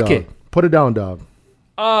 Easy, okay. dog. Put it down, dog.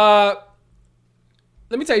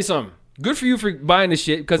 Let me tell you something. Good for you for buying this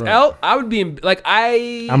shit. Because I would be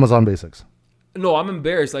Amazon Basics. No, I'm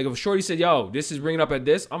embarrassed. Like if Shorty said, "Yo, this is bringing up at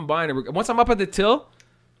this," I'm buying it. Once I'm up at the till,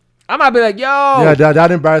 I might be like, "Yo." Yeah,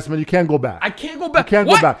 that embarrassment. You can't go back. I can't go back. You can't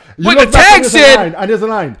go back. You But look the back tag and said, and there's a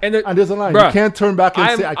line, and there's a line. Bruh, you can't turn back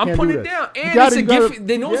and say, "I can't I'm putting do it this." down, You and gotta- it's a you gotta- gift.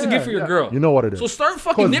 They know it's a gift for your girl. You know what it is. So start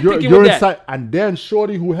fucking 'Cause nitpicking you're with that. inside, and then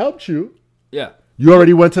Shorty who helped you, Yeah. you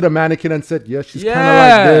already went to the mannequin and said, "Yes, she's kind of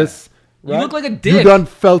Yeah. like this." You right? look like a dick. You done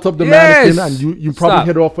felt up the Yes. mannequin, and you probably Stop.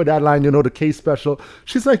 hit her off with that line. You know the K special.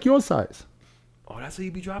 She's like your size. Oh, that's how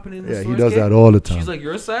you be dropping in the Yeah, he stores, does kid? that all the time. She's like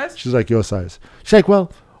your size? She's like your size. She's like,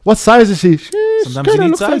 well, what size is she? She Sometimes kind you of need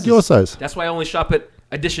looks like sizes. your size. That's why I only shop at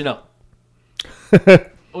Additional.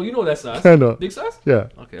 Oh, you know that size? I know. Big size? Yeah.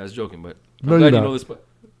 Okay, I was joking, but No, I'm glad you're you not. know this. But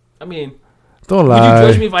I mean, Don't would you lie.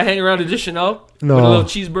 judge me if I hang around Additional No. with a little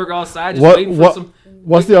cheeseburger outside just waiting for some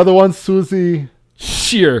What's the other one? Susie.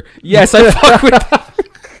 sheer? Yes, I fuck with that.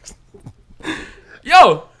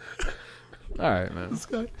 Yo! All right, man. This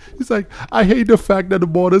guy, he's like, I hate the fact that the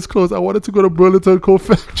border's closed. I wanted to go to Burlington Coat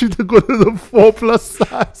Factory to go to the 4+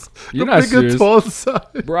 size. You're the not bigger serious. tall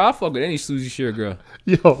size. Bro, I'll fuck with any Susie Sheer girl.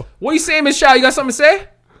 Yo, What are you saying, Miss Chow? You got something to say?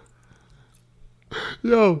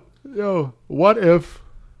 yo, what if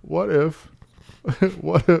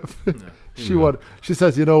she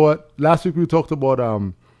says, you know what? Last week we talked about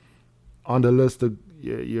on the list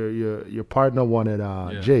your partner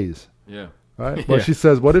wanted J's. Yeah. Right? But she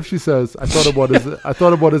says, what if she says, I thought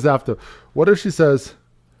about this after. What if she says,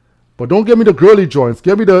 but don't give me the girly joints.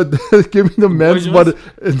 Give me the men's but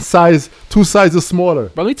in size 2 sizes smaller.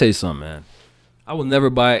 Bro, let me tell you something, man. I will never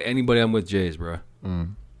buy anybody I'm with J's, bro.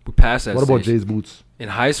 We're past that What about stage. Jay's boots? In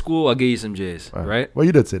high school, I'll get you some J's, right? Well,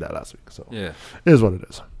 you did say that last week, so Yeah. it is what it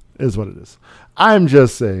is. It is what it is. I'm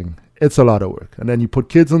just saying it's a lot of work. And then you put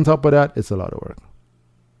kids on top of that, it's a lot of work.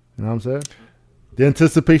 You know what I'm saying? The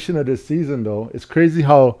anticipation of this season, though, it's crazy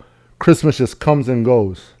how Christmas just comes and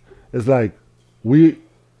goes. It's like we're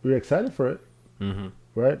excited for it,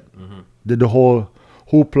 right? Did the whole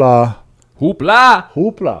hoopla,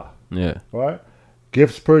 Yeah. right?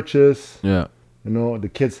 Gifts purchase, Yeah. you know, the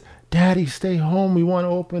kids, Daddy, stay home. We want to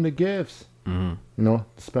open the gifts. You know,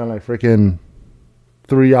 spend like freaking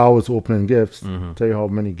 3 hours opening gifts. Tell you how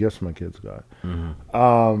many gifts my kids got.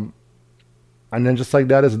 And then just like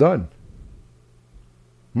that, it's done.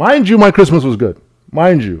 Mind you, my Christmas was good.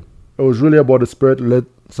 Mind you, it was really about the spirit. Lit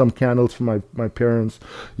some candles for my parents.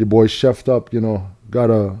 Your boy chefed up, you know, got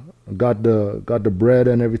the bread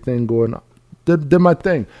and everything going. Did my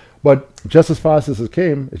thing. But just as fast as it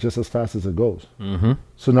came, it's just as fast as it goes.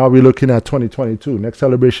 So now we're looking at 2022, next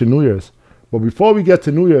celebration, New Year's. But before we get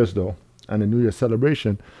to New Year's, though, and the New Year's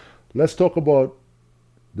celebration, let's talk about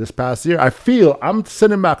this past year. I feel, I'm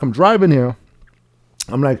sitting back, I'm driving here.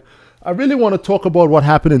 I'm like, I really want to talk about what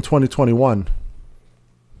happened in 2021.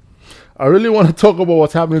 I really want to talk about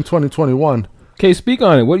what's happening in 2021. Okay, speak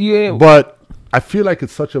on it. What do you? But I feel like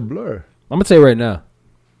it's such a blur. I'm gonna tell you right now.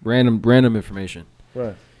 Random information.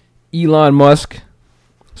 Right. Elon Musk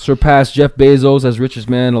surpassed Jeff Bezos as richest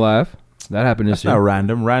man alive. That happened this That's not year.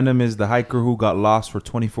 random. Random is the hiker who got lost for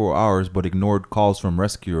 24 hours but ignored calls from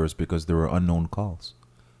rescuers because there were unknown calls.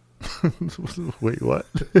 Wait, what?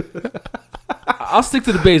 I'll stick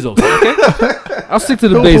to the Bezos. Okay. I'll stick to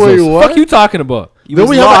the Wait, Bezos. what? Fuck you talking about? Did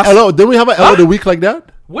we have an L of the week like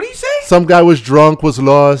that? What do you say? Some guy was drunk, was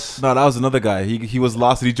lost. No, that was another guy. He was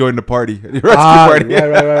lost and he joined the party. The rescue party.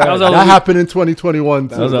 Right. That happened in 2021.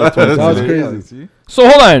 Too. That was crazy. So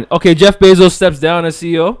hold on. Okay, Jeff Bezos steps down as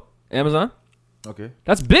CEO, Amazon. Okay.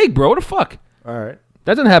 That's big, bro. What the fuck? All right.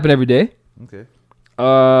 That doesn't happen every day. Okay.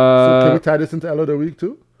 So can we tie this into L of the Week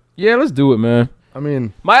too? Yeah, let's do it, man. I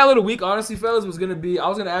mean, my L of the Week, honestly, fellas, was gonna be. I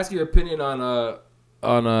was gonna ask your opinion on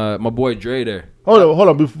my boy Dre there. Hold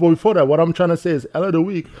on. Before that, what I'm trying to say is L of the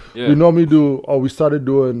Week. Yeah. We normally do, or we started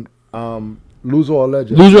doing Loser or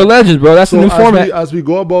Legend. Loser or Legends, bro. That's a new format. As we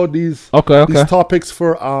go about these these topics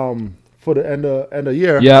for the end of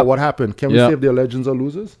year. Yeah. What happened? Can we say if they're legends or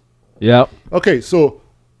losers? Yeah. Okay. So,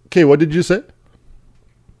 what did you say?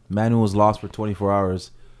 Man who was lost for 24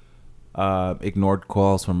 hours ignored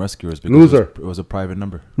calls from rescuers because it was a private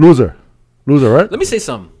number. Loser, right? Let me say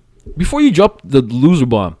something. Before you drop the loser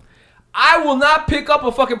bomb, I will not pick up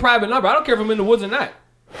a fucking private number. I don't care if I'm in the woods or not.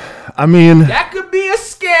 I mean, that could be a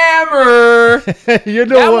scammer. You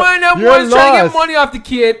know that what? one that one's trying to get money off the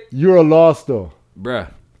kid. You're a loss, though.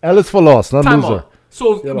 Bruh. L is for loss, not Time loser. on.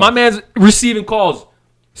 So You're my lost. man's receiving calls.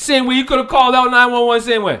 Same way you could have called out 911,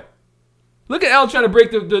 same way. Look at L trying to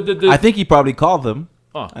break the I think he probably called them,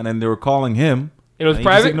 Oh. and then they were calling him. It was and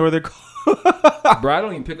private? He just ignored their call. Bro, I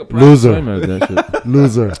don't even pick up private. Loser.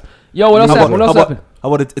 Loser. Yo, what else happened? What else happened?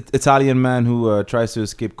 How about an Italian man who tries to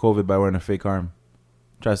escape COVID by wearing a fake arm?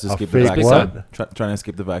 Tries to escape the fake vaccine. what? Trying to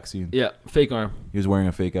escape the vaccine. Yeah, fake arm. He was wearing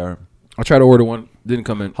a fake arm. I tried to order one. Didn't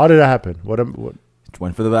come in. How did that happen? What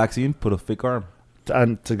Went for the vaccine, put a fake arm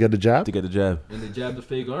and to get the jab? to get the jab. And they jabbed the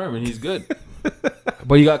fake arm, and he's good.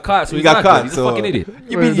 But he got caught, so He he's got not caught, good. He's so- a fucking idiot.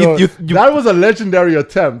 You Wait, mean you that was a legendary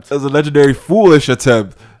attempt. That was a legendary foolish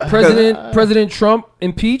attempt. President Trump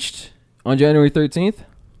impeached on January 13th.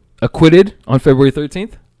 Acquitted on February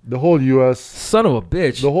 13th. The whole U.S. Son of a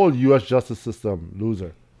bitch. The whole U.S. justice system,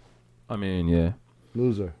 loser. I mean, yeah.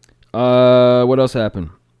 Loser. What else happened?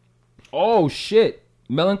 Oh, shit.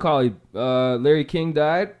 Melancholy. Larry King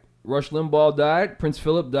died. Rush Limbaugh died. Prince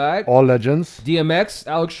Philip died. All legends. DMX,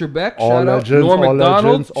 Alex Trebek. All Shout out legends, Norm all MacDonald.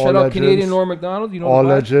 legends, all Shout out legends. Canadian Norm MacDonald. You know All the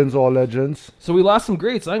vibe. legends. All legends. So we lost some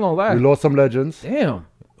greats. I ain't gonna lie. We lost some legends. Damn.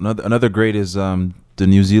 Another great is the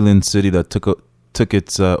New Zealand city that took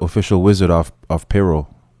its official wizard off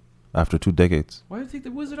payroll after 2 decades. Why did you take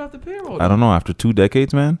the wizard off the payroll? I don't know. After 2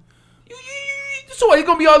 decades, man. So what, you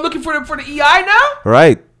gonna be all looking for the EI now?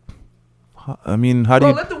 Right. I mean, how do Bro,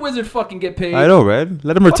 you? let the wizard fucking get paid. I know, right?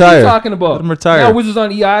 Let him What retire. are you talking about? Let him retire. Now wizards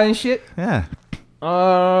on EI and shit. Yeah.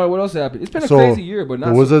 What else happened? It's been a So, crazy year, but not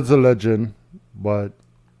the Wizard's a legend, but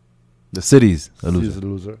The city's a he's loser. a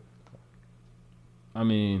loser. I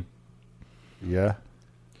mean, Yeah.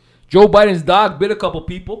 Joe Biden's dog bit a couple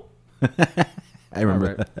people. I remember.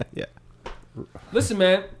 Alright. Yeah. Listen,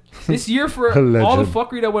 man, this year for A all the legend.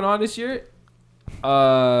 fuckery that went on this year.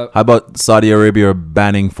 How about Saudi Arabia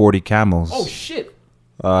banning 40 camels Oh shit.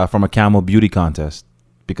 from a camel beauty contest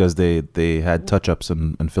because they had touch-ups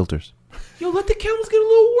and filters? Yo, let the camels get a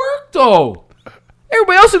little work though.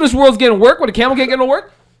 Everybody else in this world's getting work. When the camel can't get no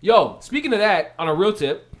work. Yo, speaking of that, on a real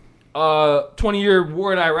tip, 20-year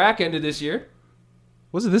war in Iraq ended this year.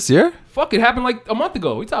 Was it this year? Fuck, it happened like a month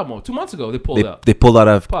ago. We talking about 2 months ago. They pulled out. They pulled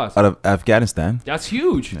out Pause. of Afghanistan. That's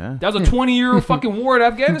huge. Yeah. That was a 20-year fucking war in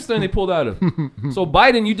Afghanistan they pulled out of. So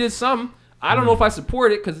Biden, you did something. I don't know if I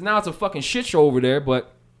support it because now it's a fucking shit show over there.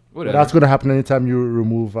 But whatever. That's gonna happen anytime you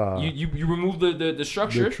remove you remove the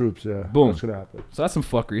structure. the troops. Yeah. Boom. That's gonna happen. So that's some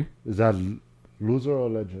fuckery. Is that loser or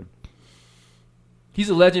legend? He's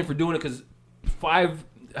a legend for doing it because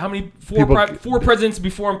People- four presidents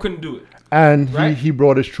before him couldn't do it. And Right? he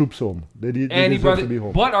brought his troops home. They And he deserve brought to be it.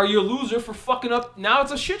 home. But are you a loser for fucking up? Now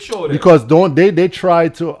it's a shit show there. Because they try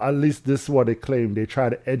to, at least this is what they claim, they try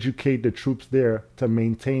to educate the troops there to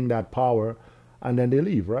maintain that power, and then they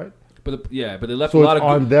leave, right? but they left So a lot it's of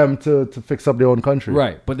on them to fix up their own country.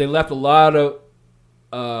 right. But they left a lot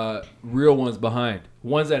of real ones behind.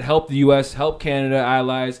 Ones that help the U.S., help Canada,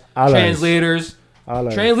 allies. Translators.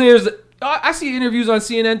 Allies. Translators. I see interviews on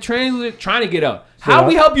CNN. Translators trying to get out. How that-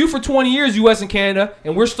 we help you for 20 years, U.S. and Canada,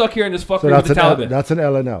 and we're stuck here in this So fuckery with that's the an L, Taliban. that's an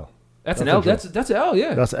L and L. That's an that's L. a joke. That's an L.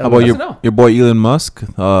 Yeah. That's How L. about That's an L. your boy Elon Musk?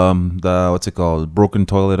 The what's it called? Broken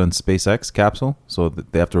toilet on SpaceX capsule, so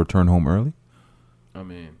they have to return home early. I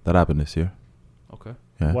mean, That happened this year. okay.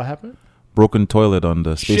 Yeah. What happened? Broken toilet on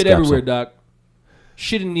the space Shit capsule. everywhere, Doc.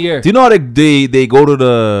 Shit in the air. Do you know how they go to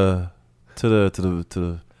the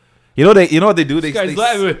you know what they do? They guy's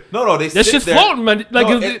laughing. they That sit shit's there. floating, man. Like,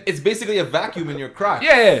 No, if- it's basically a vacuum in your crotch.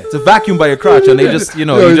 yeah. It's a vacuum by your crotch, and they just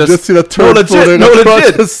Yo, you just see the no turd floating legit.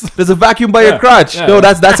 across. There's a vacuum by your crotch. Yeah, No,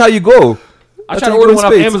 yeah. that's how you go. I That's tried to how you order do one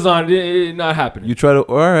off spades. Amazon. It not happening. You try to.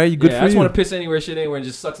 All right, you good I for just you. want to piss anywhere, shit anywhere, and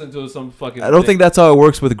just sucks into some fucking. I don't think that's how it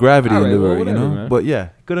works with gravity All right, in the well, world, you whatever, know. man. But yeah,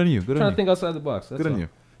 good on you. Good trying on to you. think outside the box. That's Good on all. you.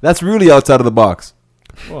 That's really outside of the box.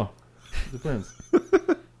 Well, depends.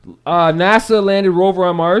 NASA landed rover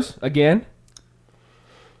on Mars again.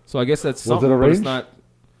 So I guess that's Was something, it but it's arranged? not.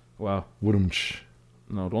 Wow. Wouldn't.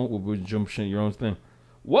 No, don't jump shit your own thing.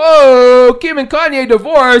 Whoa, Kim and Kanye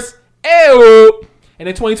divorce. Ew. And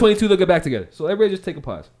in 2022 they'll get back together. So everybody just take a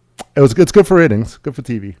pause. It's good for ratings. Good for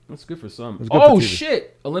TV. That's good for some. It's good for Oh TV.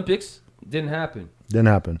 shit! Olympics didn't happen. Didn't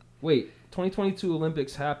happen. Wait, 2022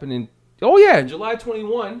 Olympics happened in. Oh yeah, July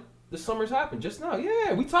 21. The summers happened just now.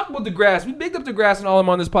 Yeah, we talked about DeGrasse. We bigged up DeGrasse and all of them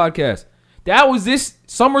on this podcast. That was this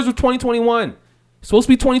summers of 2021. Supposed to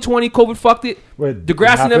be 2020. COVID fucked it. Wait,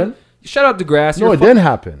 DeGrasse it and them. happened? Shut up, DeGrasse. No, You're it didn't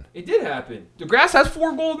happen. It did happen. DeGrasse has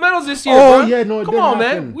 4 gold medals this year. Oh, bro. yeah, no, it Come didn't on,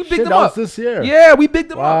 happen. man. We Shit, bigged them that was up this year. Yeah, we bigged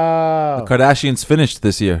them up. Wow. Kardashians finished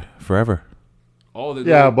this year forever. Oh, But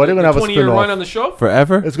they're gonna have a 20-year spin-off. run on the show.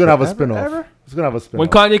 Forever. It's gonna have a Forever, spin-off. ever? It's gonna have a spin-off. When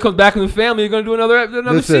Kanye comes back in the family, you're gonna do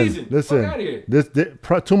another season. Listen. Fuck outta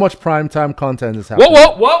here. Too much prime time content is happening.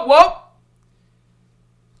 Whoa.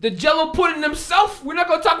 The Jello pudding himself. We're not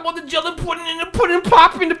gonna talk about the Jello pudding and the pudding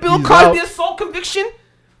pop and the Bill He's Cosby out. assault conviction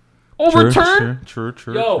overturned. True.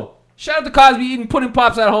 Yo, shout out to Cosby eating pudding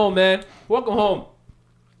pops at home, man. Welcome home,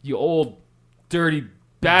 you old dirty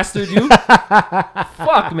bastard, you.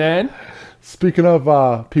 Fuck, man. Speaking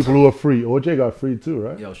of people who are free, OJ got free too,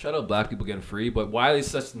 right? Yo, shout out black people getting free, but Wiley's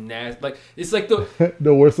such nasty. Like it's like the.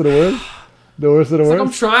 The worst of the worst. The worst of the It's like I'm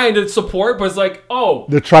worst. trying to support, but it's like, oh,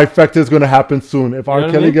 The trifecta is gonna happen soon. If R. know what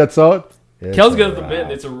I Kelly mean? gets out, it's Kel's a gets the wrap.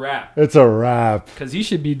 bit. It's a wrap It's a wrap. because he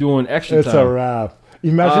should be doing extra It's time. a wrap.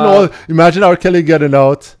 Imagine R. Kelly getting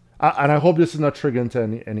out, and I hope this is not triggering to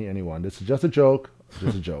anyone. This is just a joke.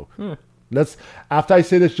 Just a joke. Let's after I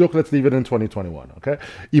say this joke, let's leave it in 2021. Okay.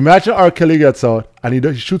 Imagine R. Kelly gets out and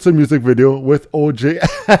he shoots a music video with OJ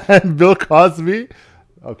and Bill Cosby.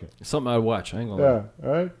 Okay. It's something I'd watch. I ain't gonna lie. Yeah.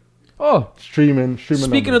 All right. Oh, Streaming.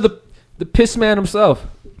 speaking numbers. of the piss man himself,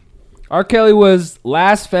 R. Kelly was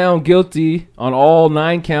last found guilty on all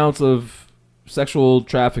 9 counts of sexual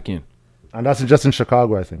trafficking. And that's just in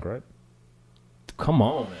Chicago, I think, right? Come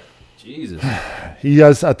on, man. Jesus. He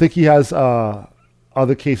has. I think he has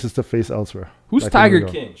other cases to face elsewhere. Who's Like in Tiger New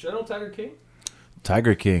York. King? Should I know Tiger King?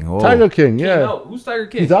 Tiger King. Oh. Tiger King. Yeah. No. Who's Tiger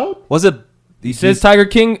King? He's out. Was it? He says Tiger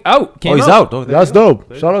King out. Came he's out. Oh, there That's you go.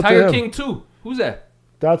 dope. Shout out to Tiger him. King 2. Who's that?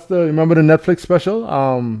 That's the remember the Netflix special?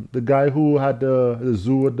 The guy who had the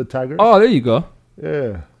zoo with the tigers. Oh, there you go.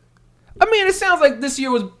 Yeah. I mean, it sounds like this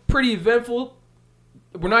year was pretty eventful.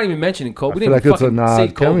 We're not even mentioning COVID. I We feel didn't like it's a fucking say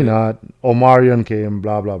nod. Can we COVID. not? Omarion came.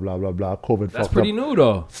 Blah blah blah blah blah. COVID. That's fucked pretty up. new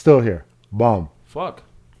though. Still here. Bomb. Fuck.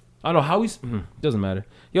 I don't know how he's. Doesn't matter.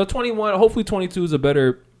 Yo, 21. Hopefully 22 is a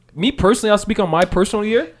better. Me personally, I'll speak on my personal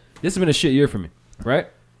year. This has been a shit year for me. Right?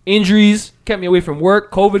 Injuries kept me away from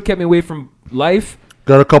work. COVID kept me away from life.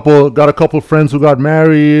 Got a couple friends who got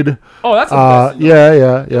married. Oh, that's a blessing.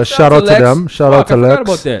 Yeah. Shout out to Lex. them. Shout out Fuck, to I Lex. forgot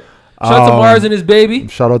about that. Shout out to Mars and his baby.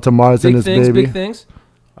 Shout out to Mars and Big his things, baby. big things.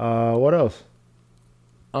 What else?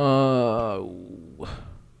 Uh,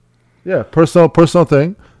 Yeah, personal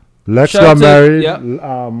thing. Lex Shout got out to- married.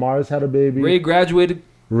 yeah. Mars had a baby. Ray graduated.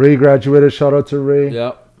 Ray graduated. Shout out to Ray.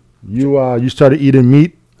 Yeah. You started eating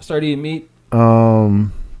meat. Started eating meat.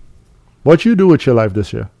 What you do with your life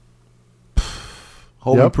this year?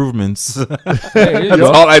 Home Yep. improvements. Hey, here you That's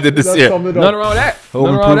go. all I did this That year. summed it Nothing up. wrong with that. Home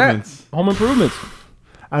Nothing wrong with that. improvements. Home improvements.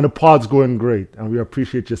 And the pod's going great, and we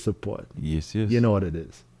appreciate your support. Yes. You know what it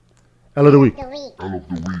is. L of the week. L of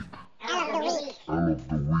the week.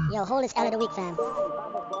 Yo, hold this L of the week, fam.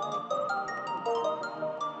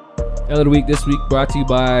 L of the week this week brought to you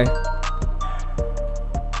by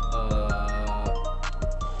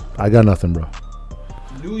I got nothing, bro.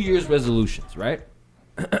 New Year's resolutions, right?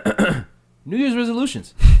 New Year's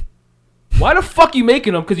resolutions. Why the fuck you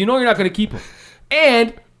making them? Because you know you're not going to keep them.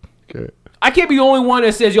 And Okay. I can't be the only one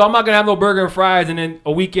that says, yo, I'm not going to have no burger and fries, and then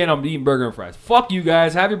a weekend I'm eating burger and fries. Fuck you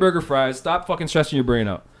guys. Have your burger and fries. Stop fucking stressing your brain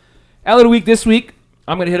out. L of the week this week,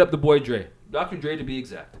 I'm going to hit up the boy Dre. Dr. Dre to be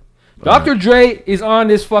exact. Dr. Dre is on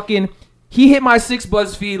this fucking, he hit my 6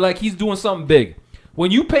 BuzzFeed like he's doing something big. When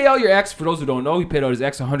you pay out your ex, for those who don't know, he paid out his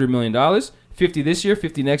ex $100 million, 50 this year,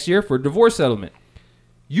 50 next year for a divorce settlement.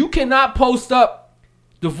 You cannot post up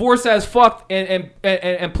divorce as fucked and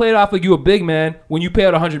play it off like you a big man when you pay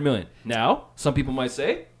out $100 million. Now, some people might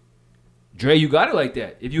say, Dre, you got it like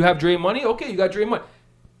that. If you have Dre money, okay, you got Dre money.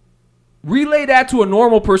 Relay that to a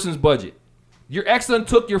normal person's budget. Your ex done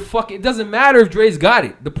took your fucking, it doesn't matter if Dre's got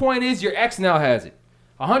it. The point is your ex now has it.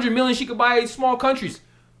 $100 million, she could buy small countries.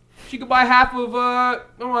 She could buy half of. I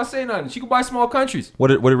don't want to say nothing. She could buy small countries. What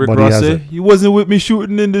did Rick But he Ross has say? it. He wasn't with me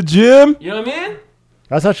shooting in the gym. You know what I mean?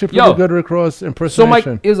 That's actually pretty good Rick Ross So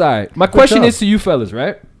impersonation. my question job. is to you fellas,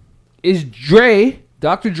 right? Is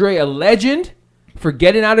Dr. Dre, a legend for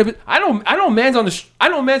getting out of it? I know man's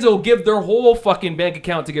will give their whole fucking bank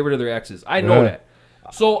account to get rid of their exes. I know that.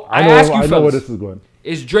 So I ask you I know where fellas, this is going.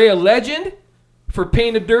 is Dre a legend for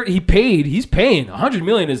paying the dirt? He's paying. $100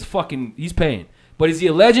 million is fucking, he's paying. But is he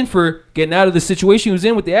a legend for getting out of the situation he was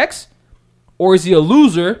in with the ex? Or is he a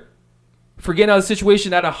loser for getting out of the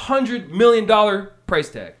situation at $100 million price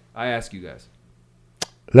tag? I ask you guys.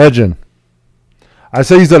 Legend. I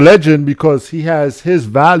say he's a legend because his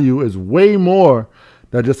value is way more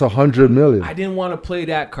than just 100 million. I didn't want to play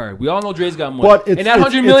that card. We all know Dre's got money. But it's, and that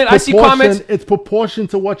it's- 100 million, I see comments. It's proportion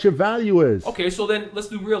to what your value is. Okay, so then let's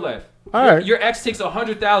do real life. All your, right. your ex takes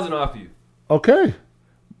 100,000 off you. Okay.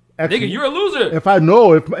 Nigga, you're a loser. If I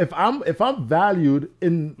know if I'm valued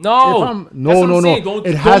in No. if I'm, That's no what no I'm no saying. Don't-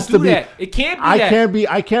 it has don't to do be that. It can't be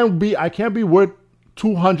I that. can't be worth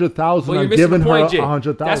 200,000 But you're and missing giving the point, her Jay.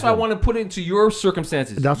 100,000. That's why I want to put it into your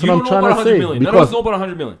circumstances. That's you what I'm don't trying know to about 100 say, million. None of us because- know about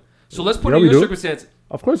 100 million. So let's put Yeah, it in we your do. circumstances.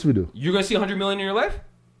 Of course we do. You're gonna see 100 million in your life?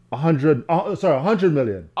 100 100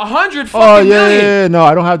 million. 100 Oh fucking yeah, million. yeah, no,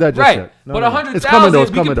 I don't have that just Right. yet. No, but no. 100,000, It's coming though.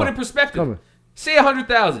 It's we coming can put though. it in perspective. Coming. Say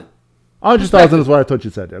 100,000. 100,000 is what I thought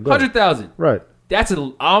you said. Yeah, go ahead. 100,000. Right.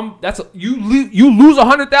 You lose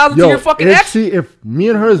 100,000 to your fucking ex. If me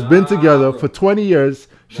and her has been together for 20 years,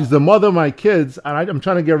 she's the mother of my kids, and I'm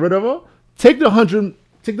trying to get rid of her. Take the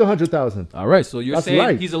 100,000. All right, so you're That's saying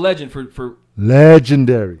light. he's a legend for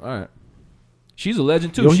Legendary. all right. She's a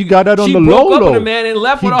legend too. Yo, he got that on she the broke low up low. with a man and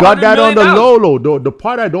left He with got $100 that on million. the low low. The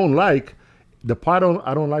part I don't like,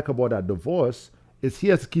 I don't like about that divorce is he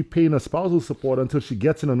has to keep paying her spousal support until she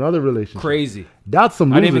gets in another relationship. Crazy. That's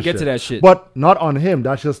some. I didn't even loser get to that shit. But not on him.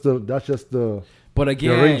 That's just the. But the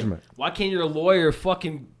again, arrangement. why can't your lawyer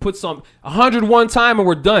fucking put some 101 time and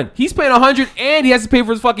we're done? He's paying 100 and he has to pay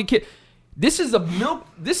for his fucking kid. This is a milk.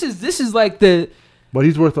 This is like the. But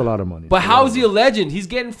he's worth a lot of money. But how is he a legend? He's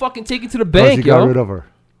getting fucking taken to the Because bank, he got yo. rid of her.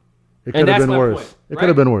 It And could have that's been my worse. point, It right? could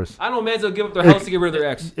have been worse. I know men's will give up their house to get rid of their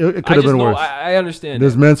ex. It could have been worse. I understand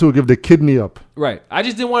There's that. men who will give the kidney up. Right. I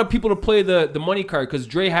just didn't want people to play the money card because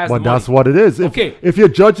Dre has But the money. that's what it is. Okay. If you're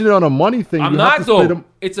judging it on a money thing, I'm you not have to split though. them.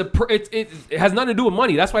 It has nothing to do with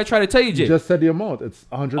money. That's why I try to tell you, Jay. You just said the amount. It's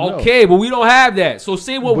 100 mil. Okay, but we don't have that. So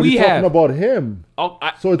say what But we you're talking have. about him.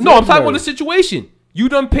 So it's no, I'm talking legendary. about the situation. You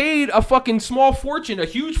done paid a fucking small fortune, a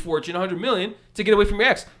huge fortune, 100 million, to get away from your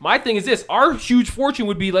ex. My thing is this: our huge fortune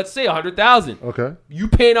would be, let's say, 100,000. Okay. You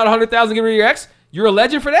paying out 100,000 to get rid of your ex? You're a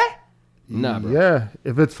legend for that? Nah, bro. Yeah.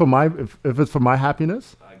 If it's for my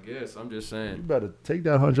happiness, I guess I'm just you saying. better take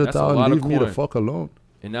that That's a 100,000. lot of Leave me the coin. fuck alone.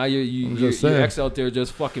 And now your just saying. ex out there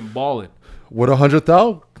just fucking balling. With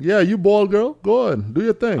 100,000, yeah, you ball, girl. Go ahead, do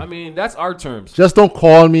your thing. I mean, that's our terms. Just don't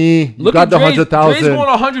call me. You Look got at the Dre's 100,000. going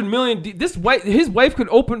 100 million. His wife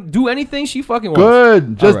could do anything she fucking wants.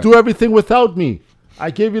 Good. Just All right. do everything without me.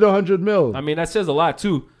 I gave you the 100 mil. I mean, that says a lot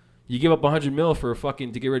too. You give up 100 mil for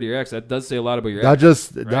fucking to get rid of your ex. That does say a lot about your ex.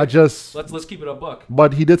 That just. Let's keep it a buck.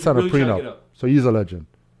 But he did sign really a trying to get prenup, up. so he's a legend.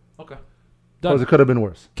 Okay. Because Done. it could have been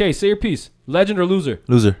worse. Okay, say your piece. Legend or loser?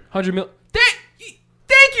 Loser. 100 mil.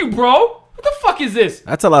 Thank you, bro. What the fuck is this?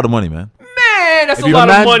 That's a lot of money, man. Man, that's a The lot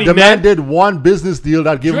man, of money, the man. man did one business deal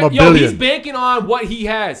that gave him a Yo, billion. he's banking on what he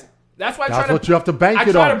has. That's why I That's try what you have to bank I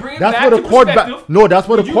it try on. to bring it That's back what the to court perspective. No, that's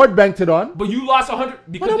what But the court banked it on. But you lost 100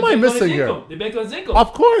 because What am they I banked on his missing here? income. They banked on his income.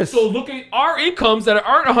 Of course. So look at our incomes that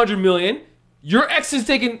aren't 100 million. Your ex is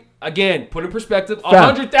taking, again, put in perspective,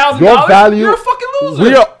 Fam, $100,000. your value. You're a fucking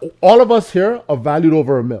loser. All of us here are valued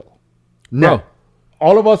over a mil. No. Bro.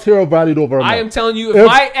 All of us here are valued over a mil. I am telling you, if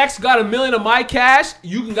my ex got $1 million of my cash,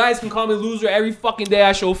 you guys can call me loser every fucking day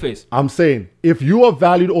I show face. I'm saying, if you are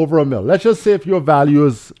valued over a mil, let's just say if your value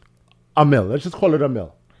is a mil, let's just call it a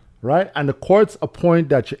mil, right? And the courts appoint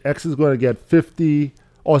that your ex is going to get 50,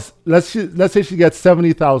 or let's say she gets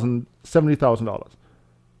 $70,000.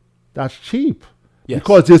 That's cheap. Yes.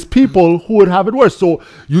 Because there's people who would have it worse. So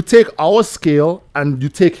you take our scale and you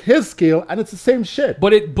take his scale, and it's the same shit.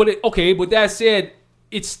 But that said,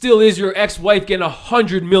 it still is your ex-wife getting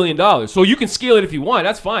 $100 million. So you can scale it if you want.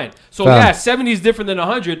 That's fine. So Fam. yeah, 70 is different than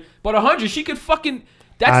 100, but 100 she could fucking.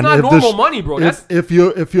 That's And not if normal money, bro. If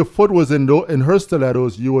your foot was in her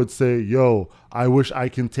stilettos, you would say, "Yo, I wish I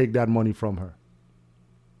can take that money from her."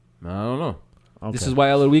 I don't know. Okay. This is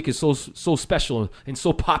why LA Week is so special and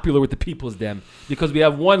so popular with the people's dem, because we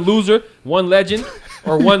have one loser, one legend,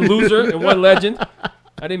 or one loser and one legend.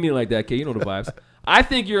 I didn't mean it like that, Kay. You know the vibes. I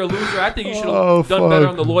think you're a loser. I think you should have done better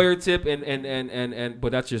on the lawyer tip, and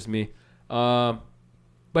but that's just me. But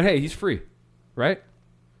hey, he's free, right?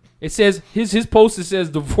 It says his post. It says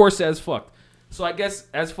divorce as fuck. So I guess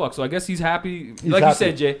as fuck. So I guess he's happy. Like you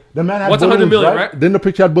said, Jay. The man had what's balloons, 100 million, right? Didn't the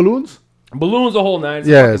picture have balloons? Balloons, a whole nine.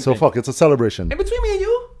 Yeah. So fuck. It's a celebration. And between me and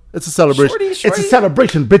you, It's a celebration. Shorty. It's a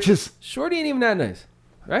celebration, bitches. Shorty ain't even that nice,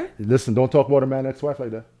 right? Listen, don't talk about a man ex-wife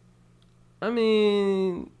like that. I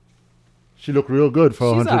mean, she looked real good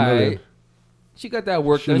for she's 100 million. alright. She got that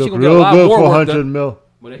work She done. She looked gonna get a real lot good more for work 100 done. mil.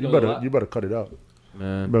 But You better cut it out.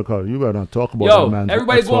 Man. You better not talk about that, man. Yo,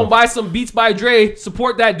 everybody go and buy some Beats by Dre.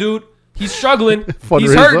 Support that dude. He's struggling.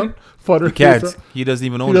 He's hurting. He can't. He doesn't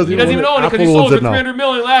even own it. He doesn't even own it because he Apple sold owns for it now. $300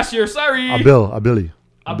 million last year. Sorry. A billion?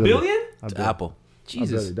 A billion? To Apple.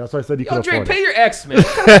 Jesus. That's why I said he Yo, could Dre, afford pay it. your ex, man. What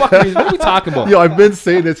kind of fucking reason? What are we talking about? Yo, I've been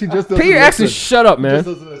saying this. He just doesn't Pay your ex and listen. shut up, He man. just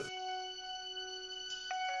doesn't listen.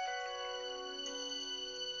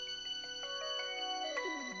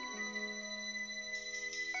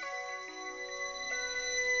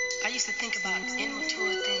 I used to think about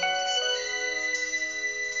immature things.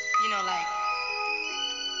 You know, like,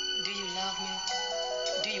 do you love me?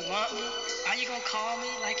 Do you want me? Are you gonna call me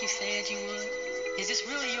like you said you would? Is this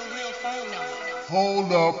really your real phone number?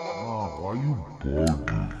 Hold up. Oh, why you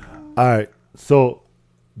bugging? All right. So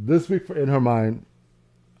this week for In Her Mind,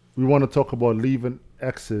 we want to talk about leaving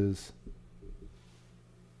exes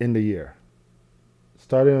in the year.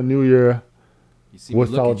 Starting a new year You see me look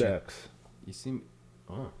without at the you. ex. You see me.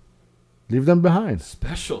 Oh, Leave them behind.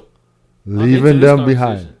 special. Leaving I'm into this them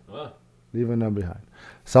behind. conversation. Wow. Leaving them behind.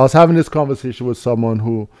 So I was having this conversation with someone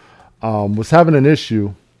who was having an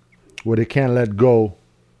issue where they can't let go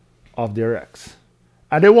of their ex.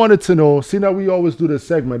 And they wanted to know, seeing that we always do this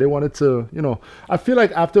segment, they wanted to, I feel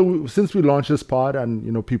like since we launched this pod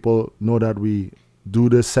and, people know that we do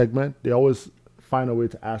this segment, they always find a way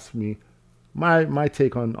to ask me my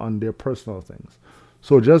take on their personal things.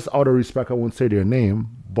 So just out of respect, I won't say their name,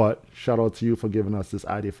 but shout out to you for giving us this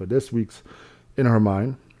idea for this week's In Her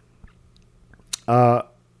Mind.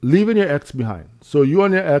 Leaving your ex behind. So you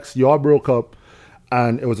and your ex, y'all broke up,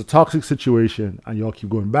 and it was a toxic situation, and y'all keep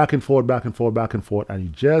going back and forth, and you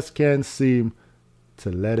just can't seem to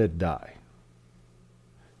let it die.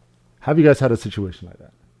 Have you guys had a situation like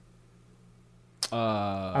that?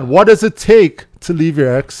 And what does it take to leave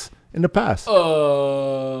your ex in the past?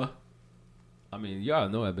 I mean, y'all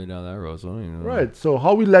know I've been down that road, so I don't even know. Right. So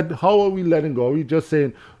how are we letting go? Are we just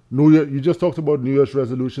saying New Year? You just talked about New Year's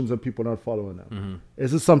resolutions and people not following them. Mm-hmm.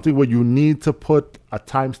 Is this something where you need to put a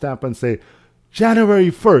timestamp and say, January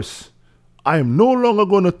 1st, I am no longer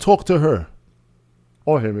going to talk to her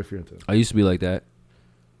or him if you're into it? I used to be like that.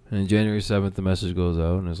 And January 7th, the message goes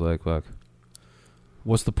out, and it's like, fuck.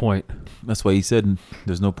 What's the point? That's why he said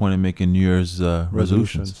there's no point in making New Year's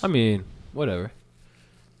resolutions. I mean, whatever.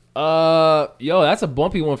 Yo, that's a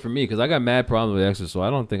bumpy one for me because I got mad problems with exes, so I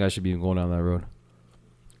don't think I should be even going down that road.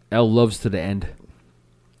 L loves to the end.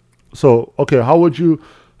 So, okay, how would you...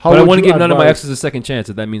 But I want to give none of my exes a second chance,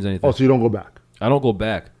 if that means anything. Oh, so you don't go back. I don't go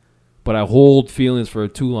back. But I hold feelings for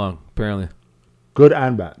too long, apparently. Good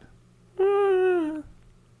and bad.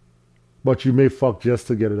 But you may fuck just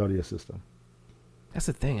to get it out of your system. That's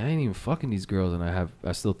the thing. I ain't even fucking these girls, and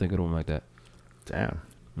I still think of them like that. Damn.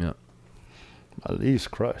 Yeah. At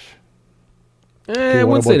least crush. I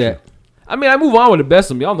wouldn't say that. I mean, I move on with the best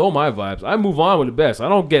of them. Y'all know my vibes. I move on with the best. I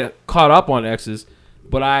don't get caught up on exes,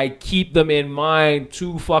 but I keep them in mind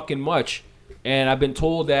too fucking much. And I've been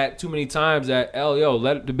told that too many times that,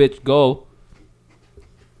 let the bitch go.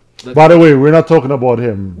 By the way, we're not talking about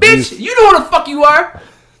him. Bitch, you know who the fuck you are.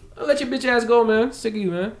 I'll let your bitch ass go, man. Sick of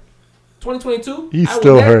you, man. 2022. He's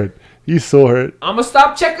still hurt. He's so hurt. I'm going to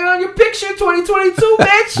stop checking on your picture 2022,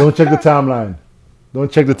 bitch. Don't check the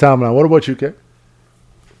timeline. What about you, Kay?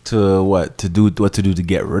 To what? To do what to do to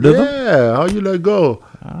get rid of them? Yeah, how you let go.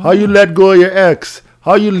 How you let go of your ex.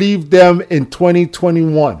 How you leave them in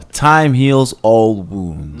 2021. Time heals all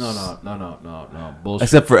wounds. No. Bullshit.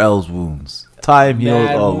 Except for L's wounds. Time heals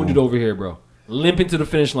Mad all wounded wounds. over here, bro. Limping to the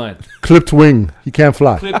finish line. Clipped wing. He can't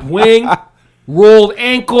fly. Clipped wing. Rolled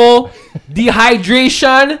ankle.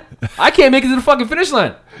 Dehydration. I can't make it to the fucking finish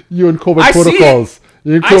line. You in COVID I see protocols.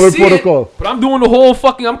 You're in COVID protocol. But I'm doing the whole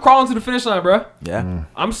fucking. I'm crawling to the finish line, bro. Yeah.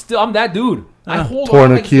 I'm that dude. I hold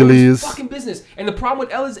Torn on like Achilles. it's fucking business. And the problem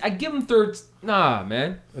with L is I give him thirds. Nah,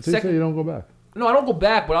 man. I think you don't go back. No, I don't go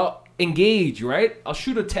back, but I'll engage. Right? I'll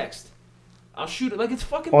shoot a text. I'll shoot it like it's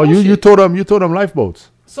fucking. Oh, bullshit. you told him lifeboats.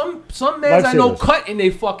 Some mans I know Lifesavers. cut and they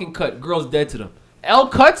fucking cut. Girls dead to them. L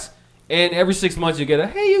cuts and every 6 months you get a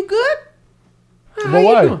hey, you good? How But you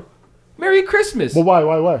why? doing? Merry Christmas. But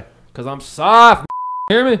why? Because I'm soft.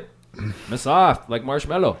 Hear me? It's soft like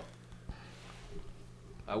marshmallow.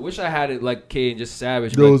 I wish I had it like K and just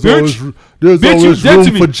savage. There's Like, always, bitch, there's bitch, you always dead room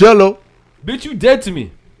to me. for Jello. bitch, you dead to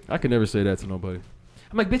me. I could never say that to nobody.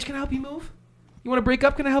 I'm like, bitch, can I help you move? You want to break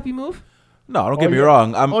up? Can I help you move? No, don't get me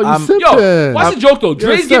wrong. I'm you I'm simp. Yo, what's the joke though? You're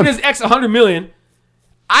Dre's a giving simp. his ex 100 million.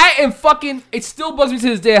 I am fucking. It still bugs me to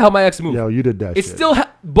this day. I helped my ex move. Yo, you did that It shit. still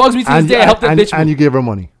bugs me to this day. I helped that bitch and move. you gave her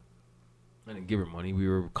money. I didn't give her money. We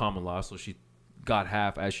were common law, so she got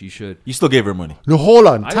half as she should. You still gave her money. No, hold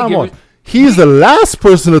on. I didn't Time give out. her- He's the last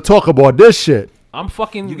person to talk about this shit. I'm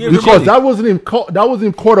fucking. You gave her Because money. that wasn't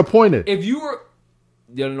even court appointed. If you were,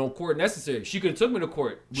 there's no court necessary. She could have took me to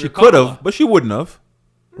court. We She were could common law. have, but she wouldn't have.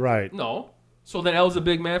 Right. No. So then L's a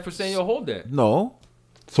big man for saying, yo, hold that. No.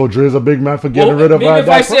 So Dre's a big man for getting rid of maybe her. if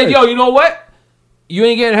I said, yo, you know what? You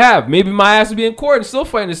ain't getting half. Maybe my ass would be in court and still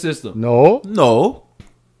fighting the system. No. No.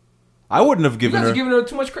 I wouldn't have You given guys her. are giving her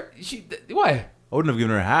too much credit. What? I wouldn't have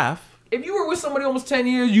given her half. If you were with somebody almost 10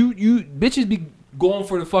 years, you bitches be going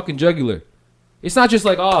for the fucking jugular. It's not just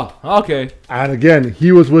like, oh, okay. And again,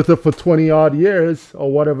 he was with her for 20 odd years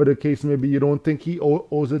or whatever the case may be. You don't think he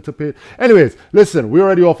owes it to pay. Anyways, listen, we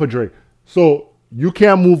already offered Drake. So you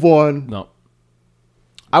can't move on. No.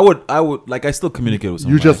 I would like I still communicate with some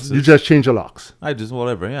You of my just exes. change your locks. I just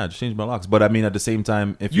whatever, yeah, I just change my locks. But I mean at the same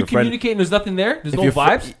time if You you're friendly communicate and there's nothing there? There's no you're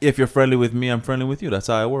vibes? if you're friendly with me, I'm friendly with you. That's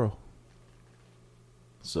how I whirl.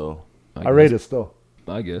 So I rate it still.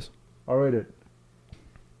 I guess. I rate it.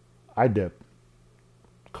 I dip.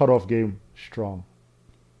 Cutoff game strong.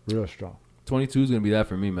 Real strong. 22 is going to be that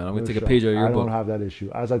for me, man. I'm going Real to take a strong. page out of your I don't book. have that issue.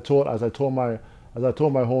 As I told my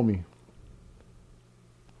homie,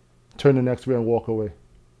 turn the next way and walk away.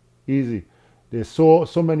 Easy. There's so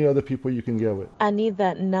many other people you can get with. I need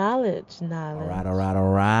that knowledge. all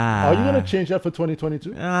right. Are you gonna change that for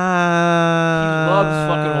 2022? He loves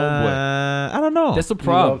fucking homeboy. I don't know. That's the He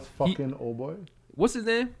problem. loves fucking old boy. What's his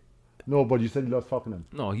name? No, but you said he loves fucking him.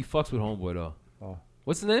 No, he fucks with homeboy, though. Oh.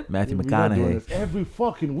 What's his name? Matthew We're not doing McConaughey. this every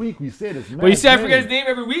fucking week. We say this. But you see, I forget his name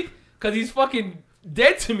every week because he's fucking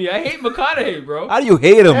dead to me. I hate McConaughey, bro. How do you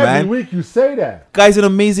hate him, Every man? week you say that. Guy's an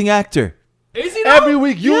amazing actor. Is he now? Every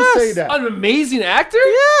week you Yes. say that. An amazing actor?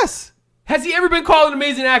 Yes. Has he ever been called an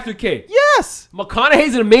amazing actor, K? Yes.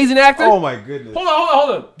 McConaughey's an amazing actor? Oh my goodness. Hold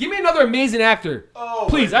on. Give me another amazing actor. Oh,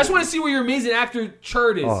 Please, I just want to see where your amazing actor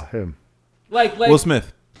chart is. Oh, him. Like Will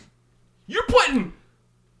Smith. you're putting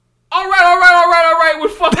all right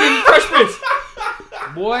with fucking Fresh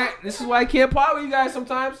Prince. Boy, this is why I can't pot with you guys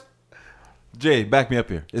sometimes. Jay, back me up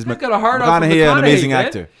here. Is I got a hard on for McConaughey an amazing McConaughey, man.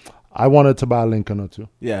 actor? I wanted to buy a Lincoln or two.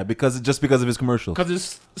 Yeah, because of his commercials. Because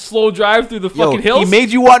it's slow drive through the Yo, fucking hills. he made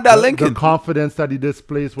you want that The Lincoln. confidence that he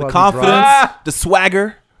displays while The he drives. confidence, the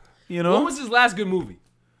swagger. You know. When was his last good movie?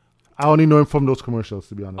 I only know him from those commercials,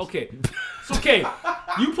 to be honest. Okay. So, okay,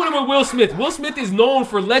 you put him with Will Smith. Will Smith is known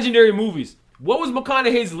for legendary movies. What was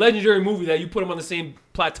McConaughey's legendary movie that you put him on the same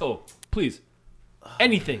plateau? Please.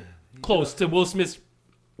 Anything close to Will Smith's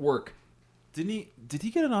work. Did he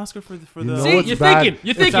get an Oscar for the? You know See, it's you're bad. thinking.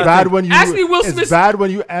 You're It's thinking. bad when you. Ask me Will It's Smith's. bad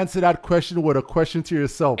when you answer that question with a question to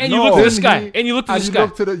yourself. And you look to the Then sky. And you look to the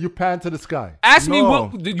and sky. You pan to the sky. Ask me, No,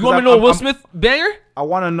 do you 'cause want me to know I'm- Will I'm- Smith banger? I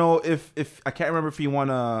want to know if I can't remember if he won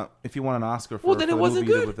an Oscar for. Well, then for it the wasn't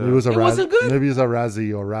movie he did good. with Maybe it was a It wasn't good. Maybe it was a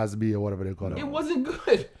Razzie or Razzie or whatever they call it. It wasn't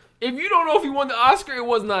good. If you don't know if he won the Oscar, it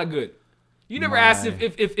was not good. You never asked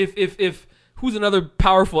if who's another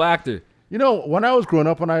powerful actor. You know, when I was growing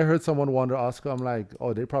up and I heard someone won the Oscar, I'm like,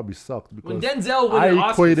 oh, they probably sucked because When Denzel won I the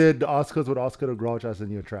Oscars. equated the Oscars with Oscar the Grouch as in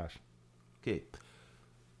you're trash. Okay.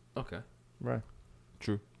 Okay. Right.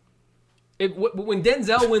 True. When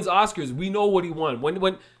Denzel wins Oscars, we know what he won.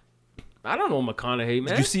 When I don't know McConaughey, man.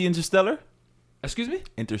 Did you see Interstellar? Excuse me?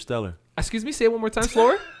 Interstellar. Excuse me? Say it one more time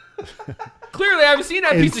slower. Clearly, I haven't seen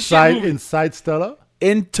that piece of shit movie. Inside Stella.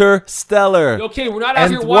 Interstellar. Okay, we're not out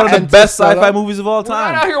And here one of watching. the best Interstellar. sci-fi movies of all We're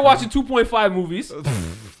not out time. here watching 2.5 movies.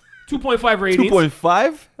 2.5 ratings.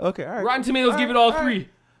 2.5? Okay, all right. Rotten Tomatoes give it all 3.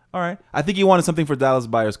 All right. I think he wanted something for Dallas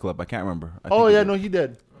Buyers Club. I can't remember. I Oh think he yeah, did. no, he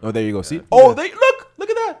did. Oh, there you go. See? Oh, look at that. Look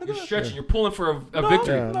at You're that. stretching. You're pulling for a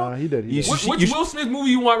victory. Yeah, no, he did. He You did. should- Which Will Smith movie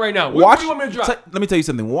you want right now? What Watch. do you want me to drop? Let me tell you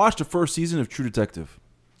something. Watch the first season of True Detective,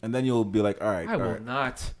 and then you'll be like, all right. I all will right.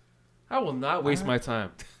 not. I will not waste my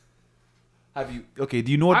time. Have you? Okay.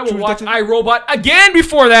 Do you know what I will True watch Detective? iRobot again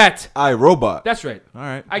before that. iRobot. That's right. All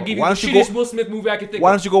right. I give you Why the don't you go? shittiest Will Smith movie I can think Why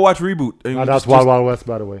of. don't you go watch Reboot? And No, you that's just- Wild Wild West,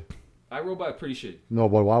 by the way. iRobot, pretty shit. No,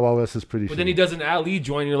 but Wild Wild West is pretty. But then he does an Ali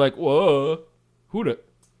joint, and you're like, whoa, who the?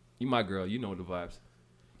 You my girl, you know the vibes.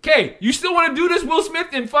 Okay, you still want to do this, Will Smith,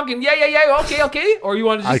 and fucking okay, or you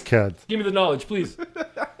want to I just can't. give me the knowledge, please?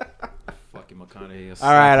 Fucking McConaughey.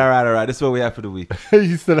 All right. This is what we have for the week.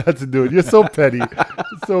 You still had to do it. You're so petty.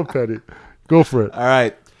 So petty. Go for it. All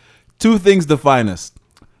right. 2 things define us: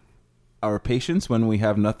 our patience when we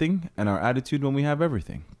have nothing, and our attitude when we have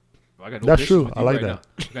everything. I got no That's patience true. with I you like right that.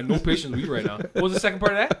 now. I got no patience with you right now. What was the second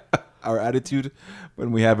part of that? Our attitude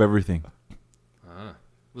when we have everything.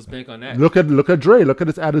 Let's bank on that. Look at Dre. Look at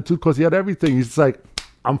his attitude because he had everything. He's like,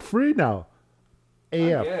 I'm free now.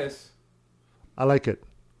 AF. Yes. I like it.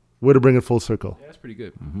 Way to bring it full circle. Yeah, that's pretty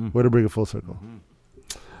good. Way to bring it full circle.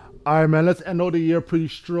 All right, man. Let's end all the year pretty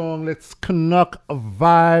strong. Let's Canuck a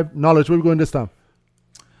vibe. Knowledge. Where we going this time?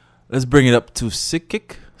 Let's bring it up to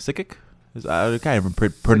Sikik. Sikik? I can't even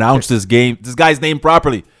pronounce this guy's name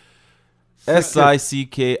properly.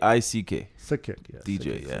 Sikick. Sick kick. Yeah,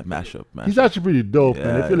 DJ, yeah, mashup. He's actually pretty dope,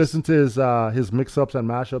 man. If you Yes. listen to his mix-ups and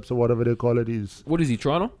mashups or whatever they call it, he's What is he,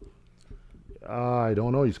 Toronto? I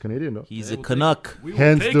don't know. He's Canadian though. He's a Canuck.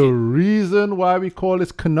 Hence the reason why we call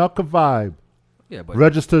this Canuck a vibe. Yeah, but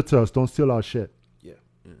Register to us. Don't steal our shit. Yeah.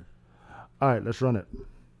 All right, let's run it.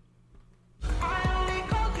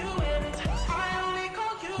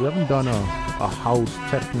 We haven't done a house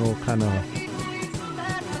techno kind of.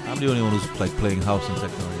 I'm the only one who's like playing house and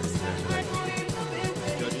techno.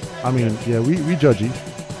 I mean, yeah, we judgy.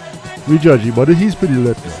 We judgy, but he's pretty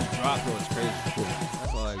lit. drop though, it's crazy.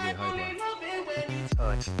 That's all I get hype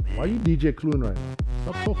on. Why you DJ cluing right now?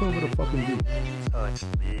 Stop talking over the fucking beat.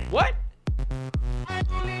 What?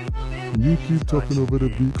 You keep talking over the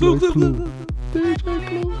beat like Clue. DJ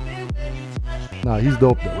Clue. Nah, he's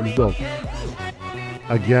dope though. He's dope.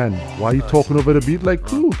 Again, why are you talking over the beat like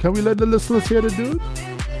Clue? Can we let the listeners hear the dude?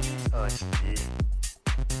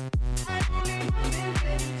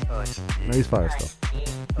 No, he's fire stuff.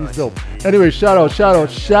 He's dope. Anyway, shout outs.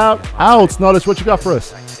 Knowledge, what you got for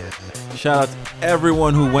us? Shout out to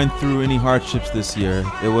everyone who went through any hardships this year.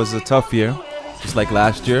 It was a tough year, just like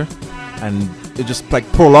last year, and it just like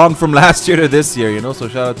prolonged from last year to this year, you know. So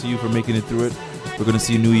shout out to you for making it through it. We're gonna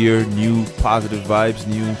see a new year, new positive vibes,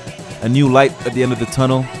 a new light at the end of the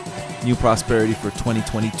tunnel, new prosperity for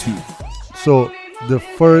 2022. So the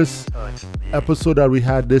first episode that we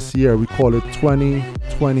had this year, we call it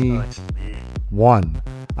 2021,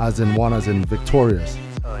 as in victorious.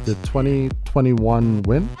 The 2021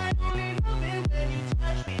 win.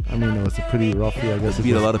 I mean, it was a pretty rough year, I guess.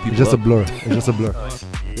 Beat a lot of people It's just up. a blur. It's just a blur.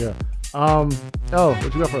 Yeah. What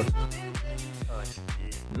you got for us?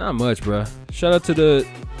 Not much, bro. Shout out to the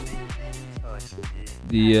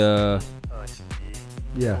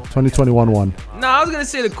Yeah, 2021 one. Nah, I was gonna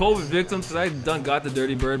say the COVID victims because I done got the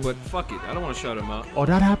dirty bird, but fuck it, I don't want to shout them out. Oh,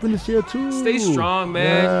 that happened this year too. Stay strong,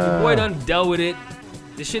 man. Yeah. Your boy done dealt with it.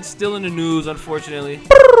 The shit's still in the news, unfortunately.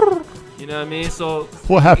 You know what I mean? So,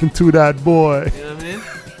 What happened to that boy? you know what I mean?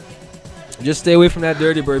 Just stay away from that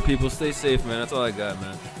dirty bird, people. Stay safe, man. That's all I got,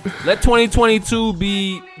 man. Let 2022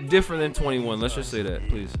 be different than 21. Let's just say that,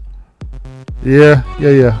 please. Yeah.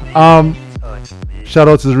 Shout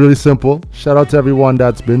outs is really simple. Shout out to everyone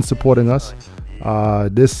that's been supporting us.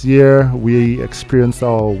 This year we experienced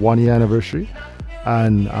our 1 year anniversary,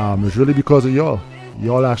 and it's really because of y'all.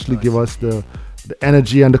 Y'all actually give us the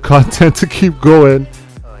energy and the content to keep going,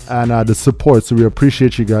 and the support. So we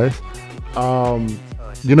appreciate you guys.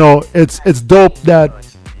 You know, it's dope that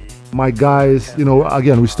my guys. You know,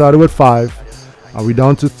 again, we started with 5. We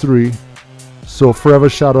down to 3. So forever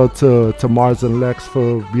shout out to Mars and Lex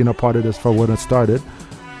for being a part of this for when it started.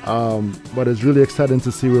 But it's really exciting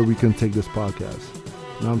to see where we can take this podcast.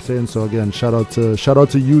 You know what I'm saying? So again, shout out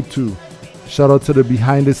to you two. Shout out to the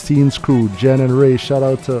behind the scenes crew, Jen and Ray. Shout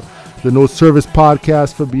out to the No Service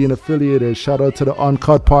Podcast for being affiliated. Shout out to the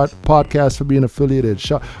Uncut Podcast for being affiliated.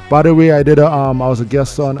 By the way, I was a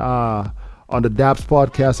guest on the DAPS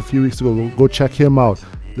podcast a few weeks ago. Go check him out.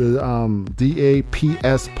 The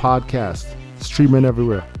DAPS podcast. Streaming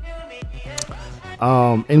everywhere.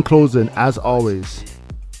 In closing, as always,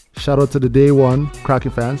 shout out to the day one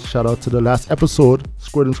Kraken fans. Shout out to the last episode,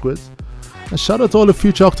 Squid and Squids. And shout out to all the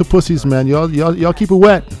future octopussies, man. Y'all keep it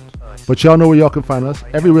wet. But y'all know where y'all can find us.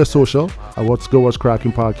 Everywhere social at What's Good, What's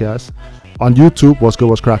Kraken Podcast. On YouTube, What's Good,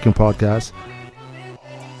 What's Kraken Podcast.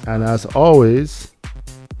 And as always,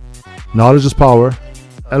 knowledge is power.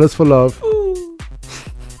 L is for love.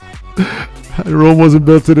 Rome wasn't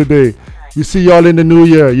built to the day. We see y'all in the new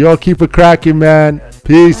year. Y'all keep it cracking, man.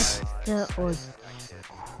 Peace. Kraken.